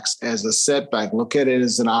setbacks as a setback. Look at it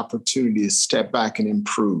as an opportunity to step back and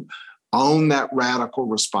improve. Own that radical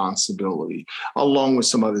responsibility, along with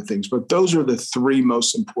some other things. But those are the three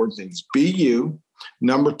most important things. Be you.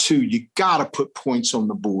 Number two, you got to put points on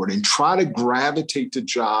the board and try to gravitate to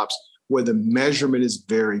jobs where the measurement is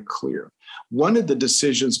very clear. One of the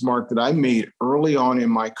decisions, Mark, that I made early on in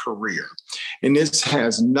my career, and this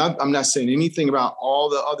has I'm not saying anything about all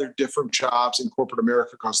the other different jobs in corporate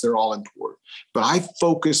America because they're all important, but I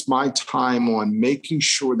focused my time on making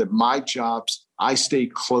sure that my jobs, I stay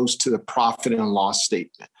close to the profit and loss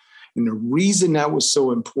statement. And the reason that was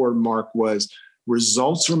so important, Mark, was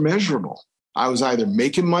results are measurable. I was either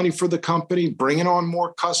making money for the company, bringing on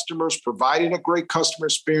more customers, providing a great customer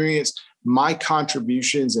experience. My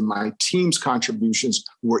contributions and my team's contributions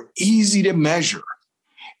were easy to measure.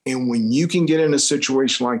 And when you can get in a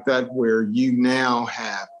situation like that, where you now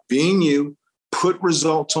have being you, put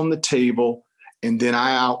results on the table, and then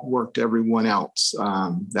I outworked everyone else.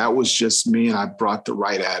 That was just me, and I brought the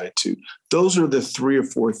right attitude. Those are the 3 or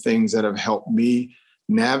 4 things that have helped me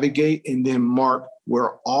navigate. And then, Mark,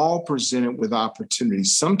 we're all presented with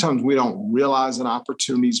opportunities. Sometimes we don't realize an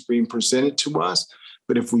opportunity is being presented to us.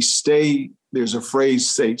 But if we there's a phrase,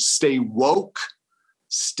 stay woke,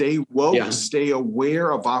 stay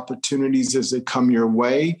aware of opportunities as they come your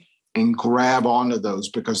way and grab onto those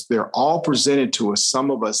because they're all presented to us.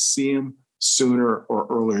 Some of us see them sooner or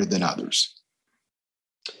earlier than others.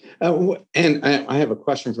 And I have a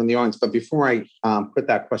question from the audience, but before I put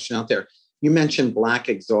that question out there, you mentioned Black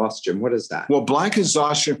exhaustion. What is that? Well, Black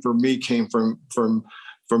exhaustion for me came from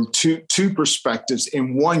two perspectives.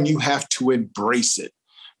 And one, you have to embrace it.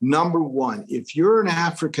 Number one, if you're an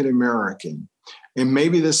African American, and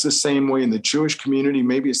maybe this is the same way in the Jewish community,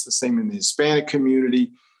 maybe it's the same in the Hispanic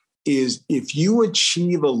community, is if you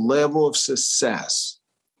achieve a level of success,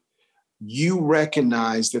 you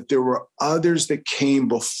recognize that there were others that came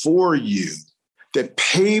before you that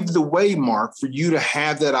paved the way, Mark, for you to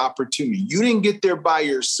have that opportunity. You didn't get there by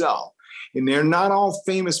yourself. And they're not all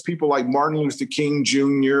famous people like Martin Luther King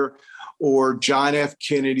Jr. or John F.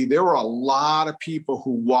 Kennedy. There were a lot of people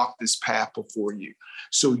who walked this path before you.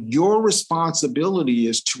 So your responsibility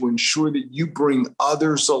is to ensure that you bring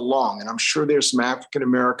others along. And I'm sure there's some African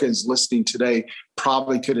Americans listening today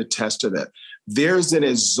probably could attest to that. There's an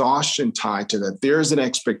exhaustion tied to that. There's an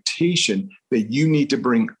expectation that you need to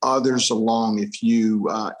bring others along if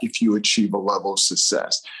you achieve a level of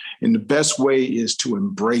success. And the best way is to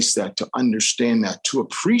embrace that, to understand that, to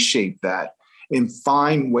appreciate that, and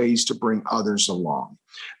find ways to bring others along.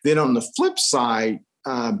 Then on the flip side,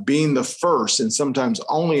 being the first and sometimes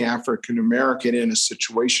only African American in a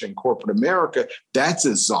situation in corporate America, that's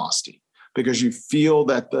exhausting because you feel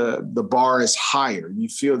that the bar is higher. You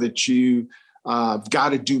feel that you got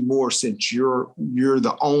to do more since you're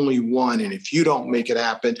the only one. And if you don't make it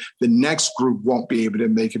happen, the next group won't be able to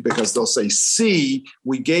make it because they'll say, see,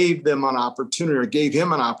 we gave them an opportunity or gave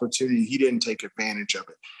him an opportunity. He didn't take advantage of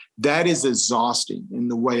it. That is exhausting. And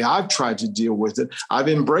the way I've tried to deal with it, I've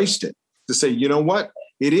embraced it to say, you know what?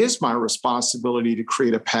 It is my responsibility to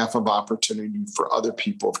create a path of opportunity for other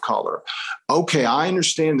people of color. Okay, I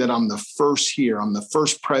understand that I'm the first here. I'm the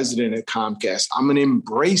first president at Comcast. I'm going to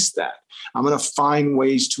embrace that. I'm going to find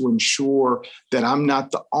ways to ensure that I'm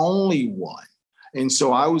not the only one. And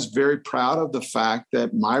so I was very proud of the fact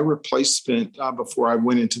that my replacement before I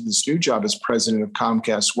went into this new job as president of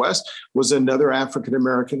Comcast West was another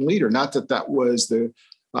African-American leader. Not that that was the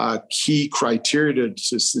key criteria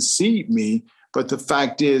to succeed me, but the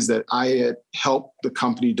fact is that I had helped the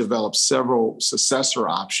company develop several successor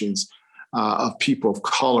options of people of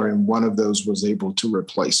color, and one of those was able to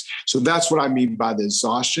replace. So that's what I mean by the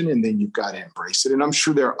exhaustion, and then you've got to embrace it. And I'm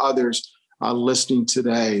sure there are others listening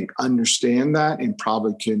today understand that and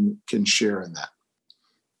probably can share in that.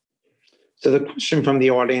 So the question from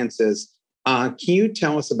the audience is, can you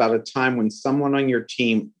tell us about a time when someone on your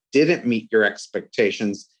team didn't meet your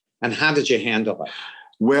expectations, and how did you handle it?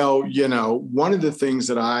 Well, one of the things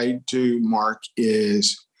that I do, Mark,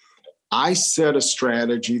 is I set a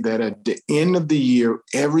strategy that at the end of the year,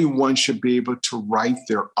 everyone should be able to write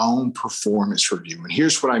their own performance review. And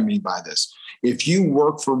here's what I mean by this. If you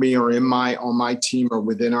work for me or on my team or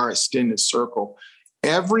within our extended circle,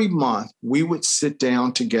 every month we would sit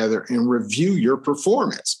down together and review your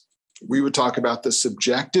performance. We would talk about the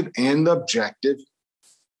subjective and the objective.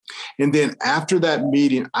 And then after that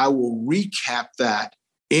meeting, I will recap that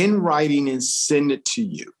in writing and send it to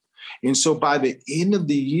you. And so by the end of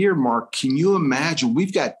the year, Mark, can you imagine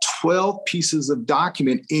we've got 12 pieces of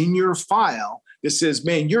document in your file that says,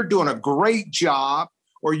 man, you're doing a great job,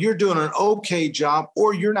 or you're doing an okay job,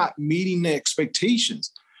 or you're not meeting the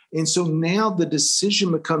expectations. And so now the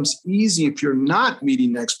decision becomes easy if you're not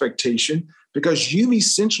meeting the expectation, because you've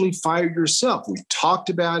essentially fired yourself. We've talked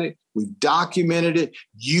about it. We've documented it.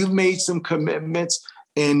 You've made some commitments.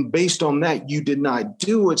 And based on that, you did not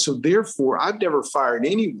do it. So therefore, I've never fired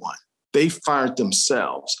anyone. They fired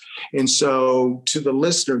themselves. And so to the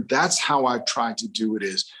listener, that's how I've tried to do it,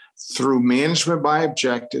 is through management by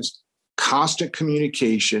objectives, constant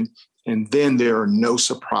communication, and then there are no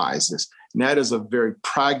surprises. And that is a very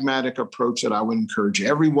pragmatic approach that I would encourage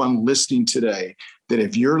everyone listening today, that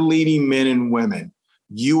if you're leading men and women,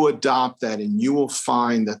 you adopt that and you will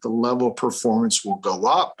find that the level of performance will go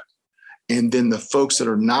up. And then the folks that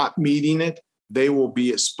are not meeting it, they will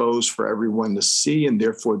be exposed for everyone to see. And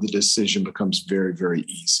therefore, the decision becomes very, very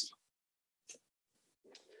easy.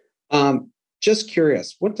 Just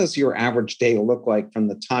curious, what does your average day look like from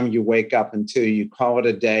the time you wake up until you call it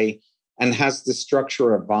a day? And has the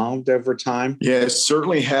structure evolved over time? Yeah, it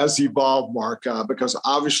certainly has evolved, Mark, because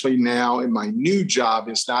obviously now in my new job,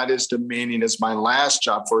 it's not as demanding as my last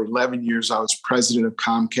job. For 11 years, I was president of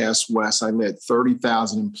Comcast West. I led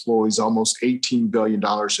 30,000 employees, almost $18 billion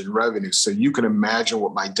in revenue. So you can imagine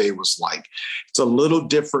what my day was like. It's a little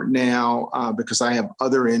different now because I have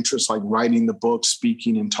other interests like writing the book,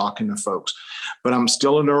 speaking, and talking to folks. But I'm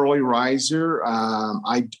still an early riser.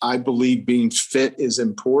 I believe being fit is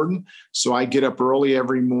important. So I get up early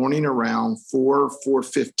every morning around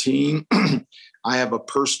 4:15. I have a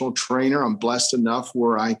personal trainer. I'm blessed enough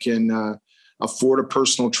where I can afford a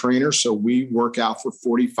personal trainer. So we work out for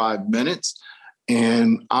 45 minutes.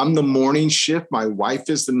 And I'm the morning shift. My wife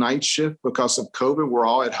is the night shift. Because of COVID, we're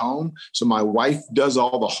all at home. So my wife does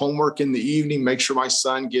all the homework in the evening, make sure my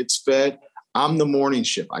son gets fed. I'm the morning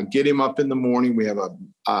shift. I get him up in the morning. We have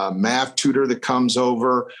a math tutor that comes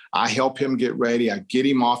over. I help him get ready. I get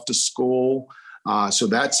him off to school. So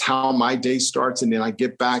that's how my day starts. And then I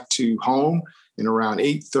get back to home. And around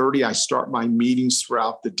 8:30, I start my meetings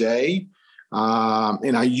throughout the day.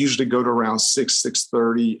 And I usually go to around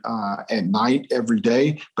 6:30 at night every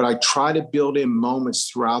day. But I try to build in moments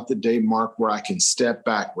throughout the day, Mark, where I can step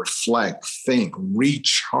back, reflect, think,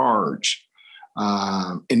 recharge.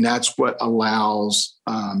 And that's what allows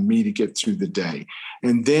me to get through the day.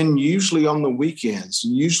 And then usually on the weekends,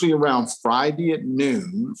 usually around Friday at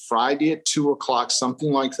noon, Friday at 2:00,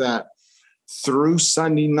 something like that, through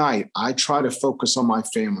Sunday night, I try to focus on my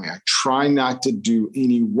family. I try not to do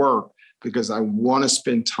any work because I want to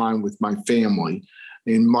spend time with my family.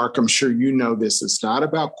 And Mark, I'm sure you know this. It's not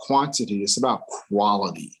about quantity. It's about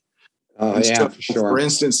quality. Yeah, for sure. For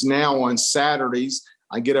instance, now on Saturdays,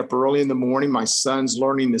 I get up early in the morning. My son's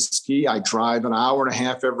learning to ski. I drive an hour and a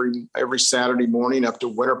half every Saturday morning up to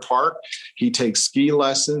Winter Park. He takes ski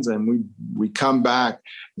lessons and we come back.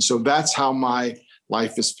 And so that's how my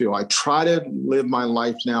life is filled. I try to live my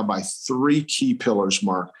life now by 3 key pillars,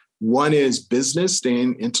 Mark. One is business,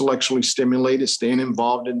 staying intellectually stimulated, staying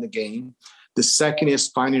involved in the game. The second is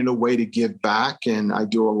finding a way to give back. And I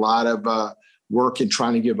do a lot of work in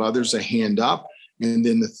trying to give others a hand up. And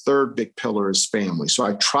then the third big pillar is family. So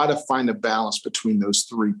I try to find a balance between those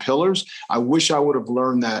three pillars. I wish I would have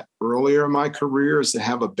learned that earlier in my career, is to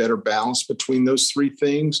have a better balance between those three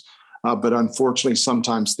things. But unfortunately,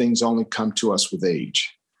 sometimes things only come to us with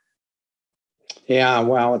age. Yeah,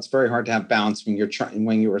 well, it's very hard to have balance when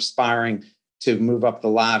you're aspiring to move up the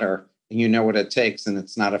ladder and you know what it takes, and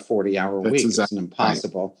it's not a 40-hour week. Exactly. It's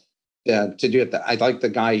impossible to do it. I like the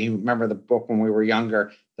guy, you remember the book when we were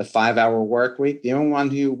younger, The 5-Hour Work Week? The only one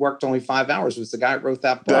who worked only 5 hours was the guy who wrote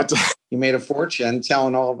that book. He made a fortune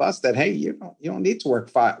telling all of us that, hey, you don't need to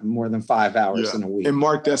work more than 5 hours in a week. And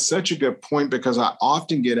Mark, that's such a good point, because I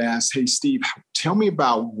often get asked, hey, Steve, tell me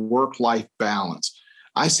about work-life balance.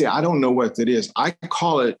 I say, I don't know what that is. I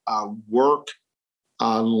call it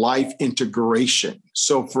work-life integration.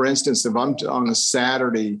 So for instance, if I'm on a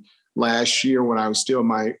Saturday last year when I was still in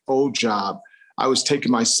my old job, I was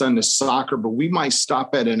taking my son to soccer, but we might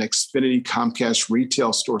stop at an Xfinity Comcast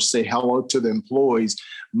retail store, say hello to the employees.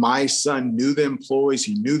 My son knew the employees.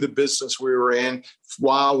 He knew the business we were in.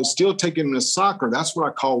 While I was still taking him to soccer, that's what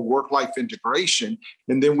I call work-life integration.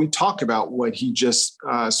 And then we talk about what he just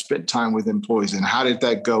spent time with employees and how did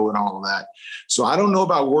that go and all of that. So I don't know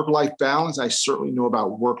about work-life balance. I certainly know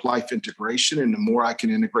about work-life integration. And the more I can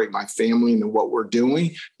integrate my family into what we're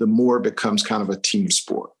doing, the more it becomes kind of a team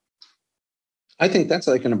sport. I think that's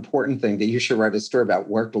like an important thing, that you should write a story about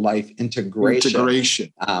work-life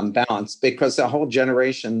integration. Balance, because the whole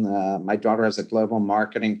generation, my daughter has a global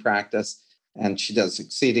marketing practice and she does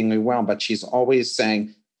exceedingly well, but she's always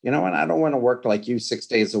saying, you know what, I don't want to work like you 6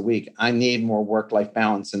 days a week. I need more work-life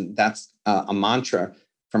balance. And that's a mantra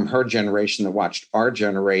from her generation that watched our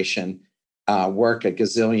generation work a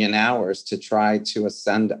gazillion hours to try to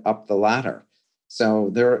ascend up the ladder. So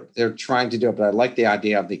they're trying to do it, but I like the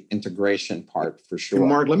idea of the integration part for sure. And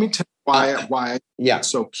Mark, let me tell you why it's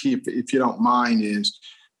so key, if you don't mind, is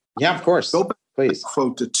of course. Go back, please.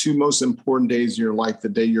 Quote, the two most important days of your life, the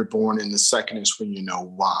day you're born, and the second is when you know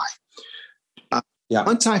why.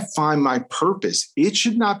 Once I find my purpose, it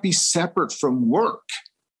should not be separate from work,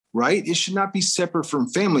 right? It should not be separate from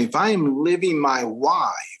family. If I am living my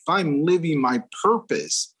why, if I'm living my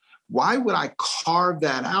purpose, why would I carve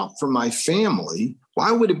that out from my family?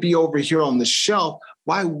 Why would it be over here on the shelf?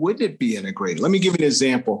 Why wouldn't it be integrated? Let me give you an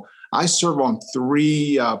example. I serve on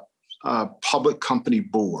 3 public company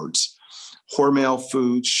boards: Hormel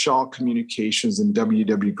Foods, Shaw Communications, and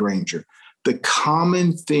W.W. Granger. The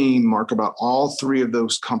common theme, Mark, about all 3 of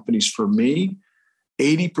those companies for me,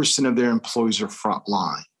 80% of their employees are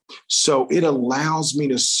frontline. So it allows me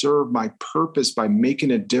to serve my purpose by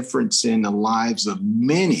making a difference in the lives of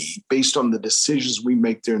many based on the decisions we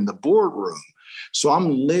make there in the boardroom. So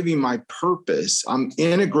I'm living my purpose. I'm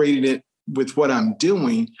integrating it with what I'm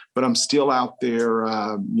doing, but I'm still out there,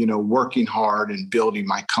 working hard and building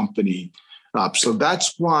my company up. So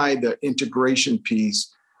that's why the integration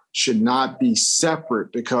piece should not be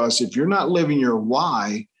separate, because if you're not living your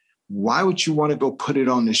why would you want to go put it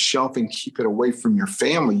on the shelf and keep it away from your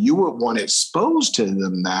family? You would want to expose to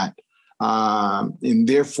them that, and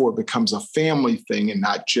therefore it becomes a family thing and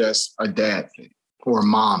not just a dad thing or a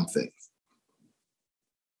mom thing.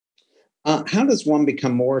 How does one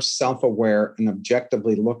become more self-aware and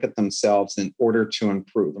objectively look at themselves in order to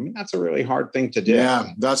improve? I mean, that's a really hard thing to do.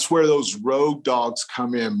 Yeah, that's where those road dogs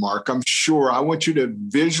come in, Mark. I'm sure. I want you to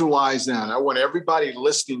visualize that. I want everybody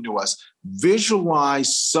listening to us,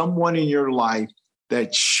 visualize someone in your life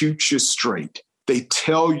that shoots you straight. They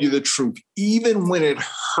tell you the truth, even when it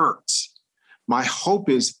hurts. My hope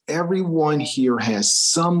is everyone here has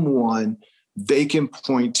someone they can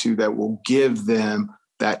point to that will give them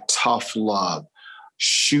that tough love,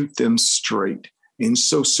 shoot them straight. And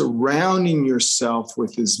so surrounding yourself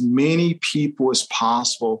with as many people as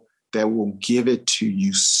possible that will give it to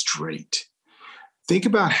you straight. Think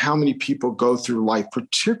about how many people go through life,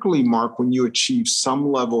 particularly, Mark, when you achieve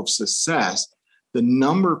some level of success, the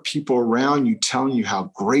number of people around you telling you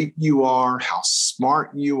how great you are, how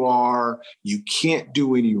smart you are, you can't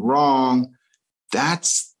do any wrong.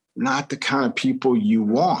 That's not the kind of people you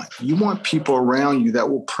want. You want people around you that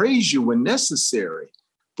will praise you when necessary,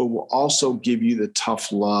 but will also give you the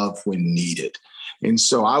tough love when needed. And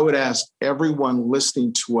so I would ask everyone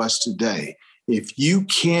listening to us today, if you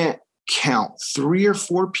can't count 3 or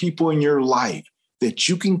 4 people in your life that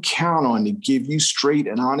you can count on to give you straight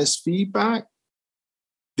and honest feedback,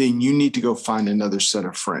 then you need to go find another set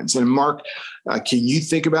of friends. And Mark, can you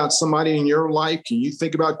think about somebody in your life? Can you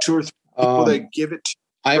think about 2 or 3 people that give it to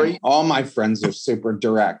All my friends are super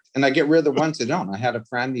direct, and I get rid of the ones that don't. I had a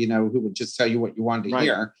friend, who would just tell you what you wanted to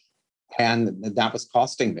hear, and that was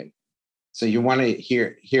costing me. So you want to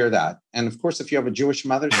hear that. And of course, if you have a Jewish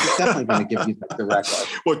mother, she's definitely going to give you that directly.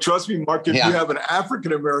 Well, trust me, Mark, if you have an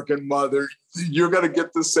African-American mother, you're going to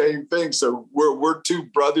get the same thing. So we're two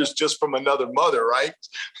brothers just from another mother, right?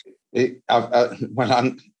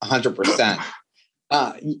 100%.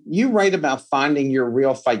 You write about finding your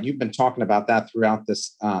real fight. You've been talking about that throughout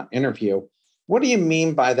this interview. What do you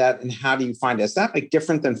mean by that, and how do you find it? Is that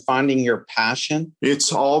different than finding your passion?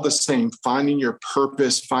 It's all the same. Finding your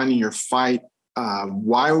purpose, finding your fight.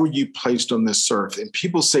 Why were you placed on this earth? And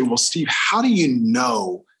people say, well, Steve, how do you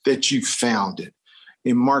know that you found it?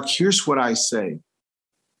 And Mark, here's what I say.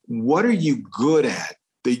 What are you good at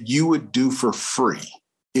that you would do for free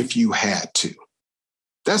if you had to?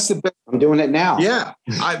 That's the best. I'm doing it now. Yeah.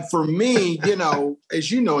 For me,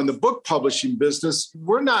 as you know, in the book publishing business,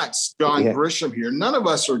 we're not John Grisham here. None of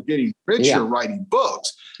us are getting rich or writing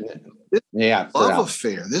books. This is a love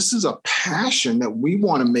affair. This is a passion that we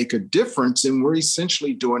want to make a difference, and we're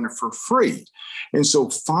essentially doing it for free. And so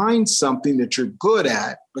find something that you're good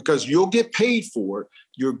at, because you'll get paid for it.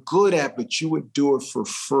 You're good at, but you would do it for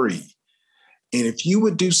free. And if you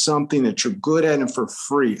would do something that you're good at and for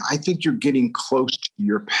free, I think you're getting close to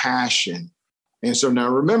your passion. And so now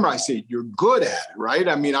remember, I said you're good at it, right?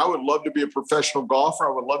 I mean, I would love to be a professional golfer.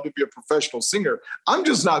 I would love to be a professional singer. I'm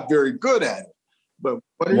just not very good at it. But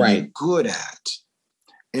what are you good at?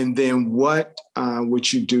 And then what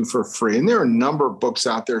would you do for free? And there are a number of books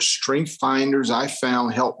out there. Strength Finders, I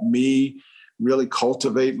found, helped me really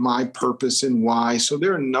cultivate my purpose and why. So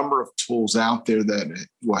there are a number of tools out there that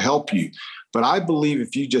will help you. But I believe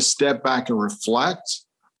if you just step back and reflect,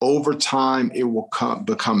 over time, it will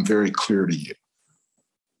become very clear to you.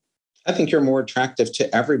 I think you're more attractive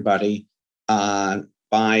to everybody by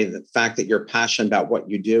the fact that you're passionate about what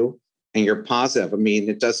you do and you're positive. I mean,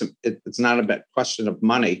 it's not a question of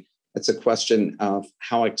money. It's a question of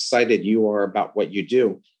how excited you are about what you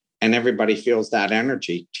do. And everybody feels that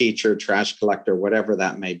energy, teacher, trash collector, whatever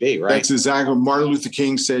that may be, right? That's exactly what Martin Luther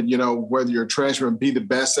King said, whether you're a trash man, be the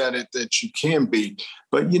best at it that you can be.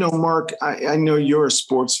 But, Mark, I know you're a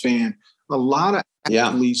sports fan. A lot of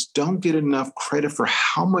athletes don't get enough credit for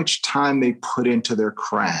how much time they put into their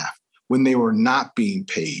craft when they were not being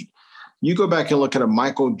paid. You go back and look at a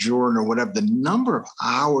Michael Jordan or whatever, the number of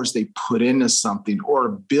hours they put into something, or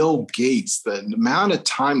Bill Gates, the amount of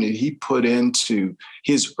time that he put into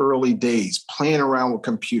his early days, playing around with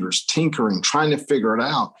computers, tinkering, trying to figure it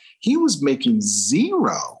out. He was making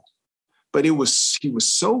zero, but he was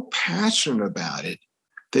so passionate about it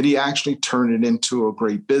that he actually turned it into a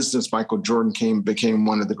great business. Michael Jordan became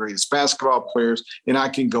one of the greatest basketball players, and I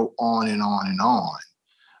can go on and on and on.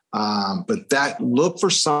 But look for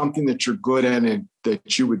something that you're good at and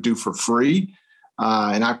that you would do for free.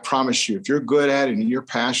 And I promise you, if you're good at it and you're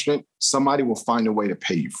passionate, somebody will find a way to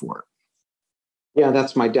pay you for it. Yeah,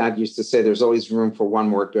 that's my dad used to say, there's always room for one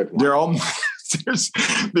more good one.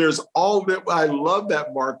 There's all that. I love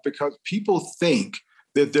that, Mark, because people think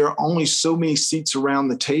that there are only so many seats around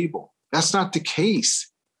the table. That's not the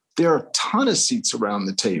case. There are a ton of seats around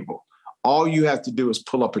the table. All you have to do is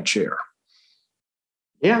pull up a chair.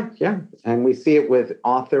 Yeah. And we see it with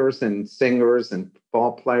authors and singers and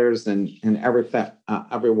ball players and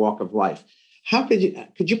every walk of life.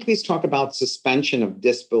 Could you please talk about suspension of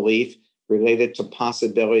disbelief related to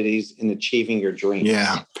possibilities in achieving your dreams?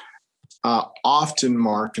 Yeah. Often,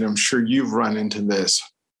 Mark, and I'm sure you've run into this,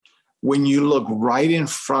 when you look right in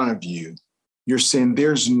front of you, you're saying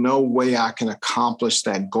there's no way I can accomplish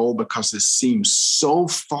that goal because it seems so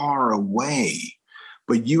far away.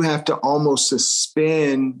 But you have to almost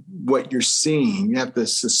suspend what you're seeing. You have to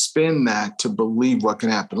suspend that to believe what can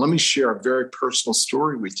happen. Let me share a very personal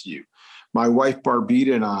story with you. My wife,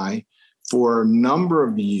 Barbita, and I, for a number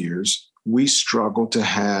of years, we struggled to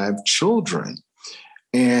have children.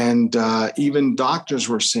 And even doctors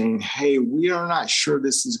were saying, hey, we are not sure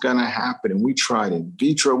this is going to happen. And we tried in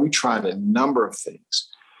vitro. We tried a number of things.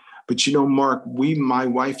 But, Mark, my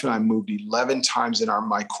wife and I moved 11 times in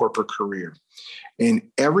my corporate career. And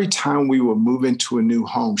every time we would move into a new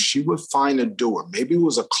home, she would find a door. Maybe it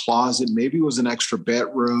was a closet, maybe it was an extra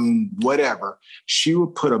bedroom, whatever. She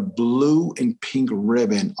would put a blue and pink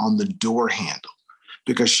ribbon on the door handle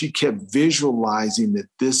because she kept visualizing that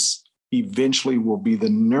this eventually will be the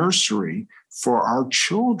nursery for our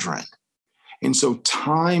children. And so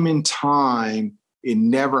time and time, it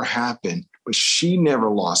never happened, but she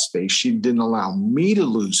never lost faith. She didn't allow me to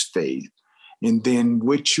lose faith. And then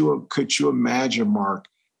could you imagine, Mark,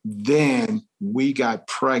 then we got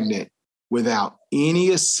pregnant without any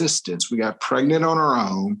assistance. We got pregnant on our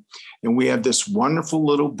own, and we have this wonderful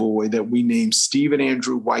little boy that we named Stephen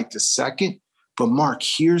Andrew White II. But Mark,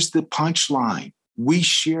 here's the punchline. We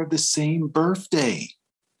share the same birthday.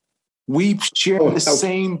 We share the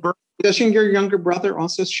same birthday. Doesn't your younger brother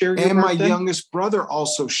also share your birthday? And my youngest brother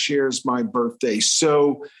also shares my birthday.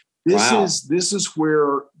 So this is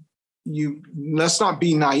where let's not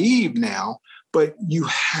be naive now, but you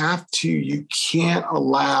can't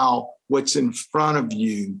allow what's in front of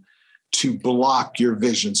you to block your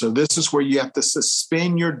vision. So this is where you have to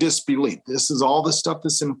suspend your disbelief. This is all the stuff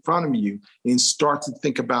that's in front of you, and start to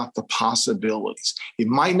think about the possibilities. It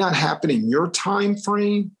might not happen in your time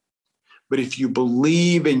frame, but if you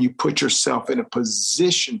believe and you put yourself in a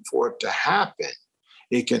position for it to happen,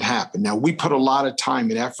 it can happen. Now, we put a lot of time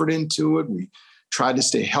and effort into it. We tried to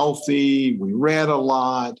stay healthy. We read a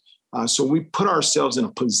lot. So we put ourselves in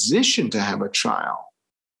a position to have a child,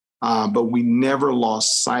 but we never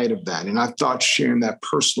lost sight of that. And I thought sharing that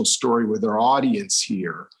personal story with our audience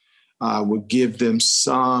here would give them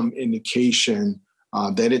some indication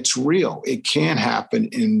that it's real. It can happen.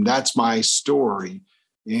 And that's my story.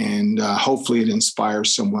 And hopefully it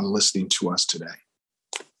inspires someone listening to us today.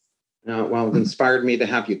 Well, it inspired me to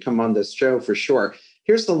have you come on this show for sure.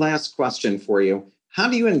 Here's the last question for you. How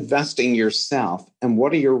do you invest in yourself, and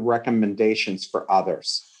what are your recommendations for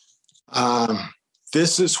others?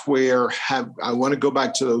 This is where I want to go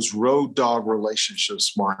back to those road dog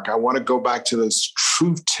relationships, Mark. I want to go back to those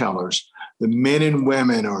truth tellers, the men and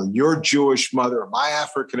women, or your Jewish mother, or my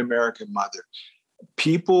African-American mother.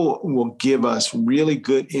 People will give us really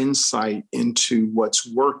good insight into what's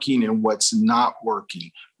working and what's not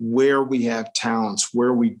working, where we have talents,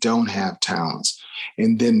 where we don't have talents.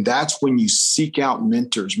 And then that's when you seek out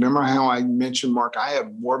mentors. Remember how I mentioned, Mark, I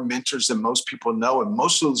have more mentors than most people know. And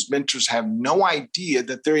most of those mentors have no idea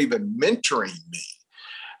that they're even mentoring me.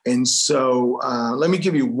 And so let me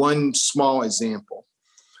give you one small example.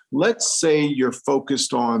 Let's say you're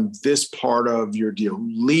focused on this part of your deal,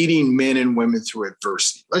 leading men and women through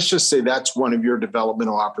adversity. Let's just say that's one of your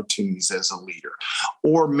developmental opportunities as a leader,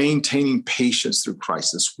 or maintaining patience through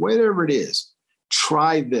crisis, whatever it is.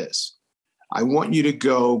 Try this. I want you to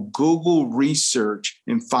go Google research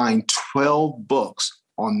and find 12 books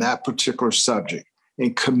on that particular subject,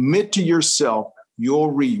 and commit to yourself,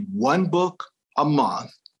 you'll read one book a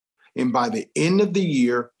month. And by the end of the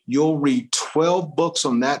year, you'll read 12 books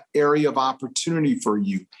on that area of opportunity for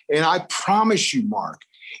you. And I promise you, Mark,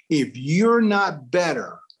 if you're not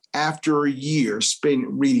better after a year spent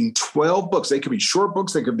reading 12 books, they could be short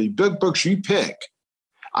books, they could be big books, you pick.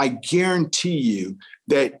 I guarantee you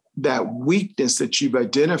that that weakness that you've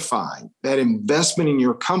identified, that investment in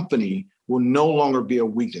your company will no longer be a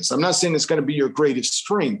weakness. I'm not saying it's going to be your greatest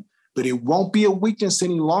strength, but it won't be a weakness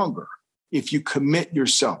any longer if you commit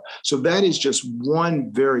yourself. So that is just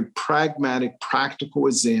one very pragmatic, practical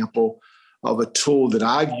example of a tool that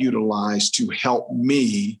I've utilized to help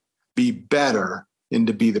me be better and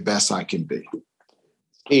to be the best I can be.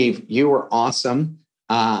 Steve, you were awesome.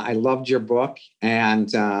 I loved your book, and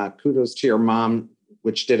kudos to your mom,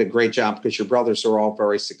 which did a great job, because your brothers are all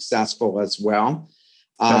very successful as well.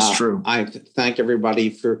 That's true. I thank everybody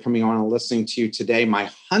for coming on and listening to you today. My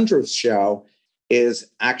 100th show is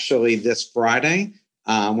actually this Friday,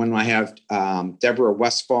 when I have Deborah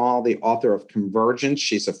Westfall, the author of Convergence.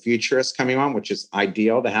 She's a futurist, coming on, which is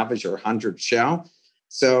ideal to have as your 100th show.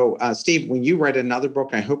 So, Steve, when you write another book,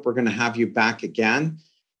 I hope we're going to have you back again.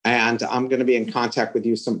 And I'm going to be in contact with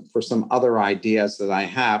you for some other ideas that I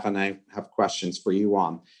have, and I have questions for you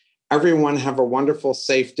on. Everyone have a wonderful,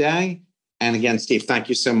 safe day. And again, Steve, thank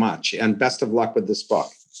you so much, and best of luck with this book.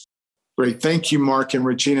 Great. Thank you, Mark, and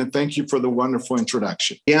Regina. Thank you for the wonderful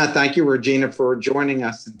introduction. Yeah, thank you, Regina, for joining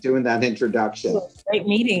us and doing that introduction. Great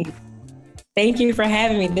meeting. Thank you for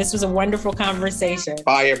having me. This was a wonderful conversation.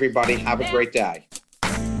 Bye, everybody. Have a great day.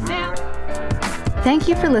 Thank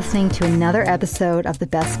you for listening to another episode of The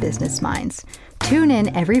Best Business Minds. Tune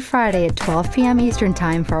in every Friday at 12 p.m. Eastern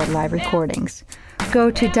Time for our live recordings.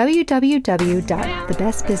 Go to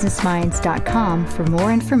www.thebestbusinessminds.com for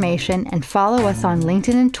more information, and follow us on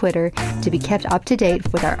LinkedIn and Twitter to be kept up to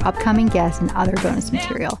date with our upcoming guests and other bonus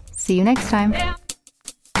material. See you next time.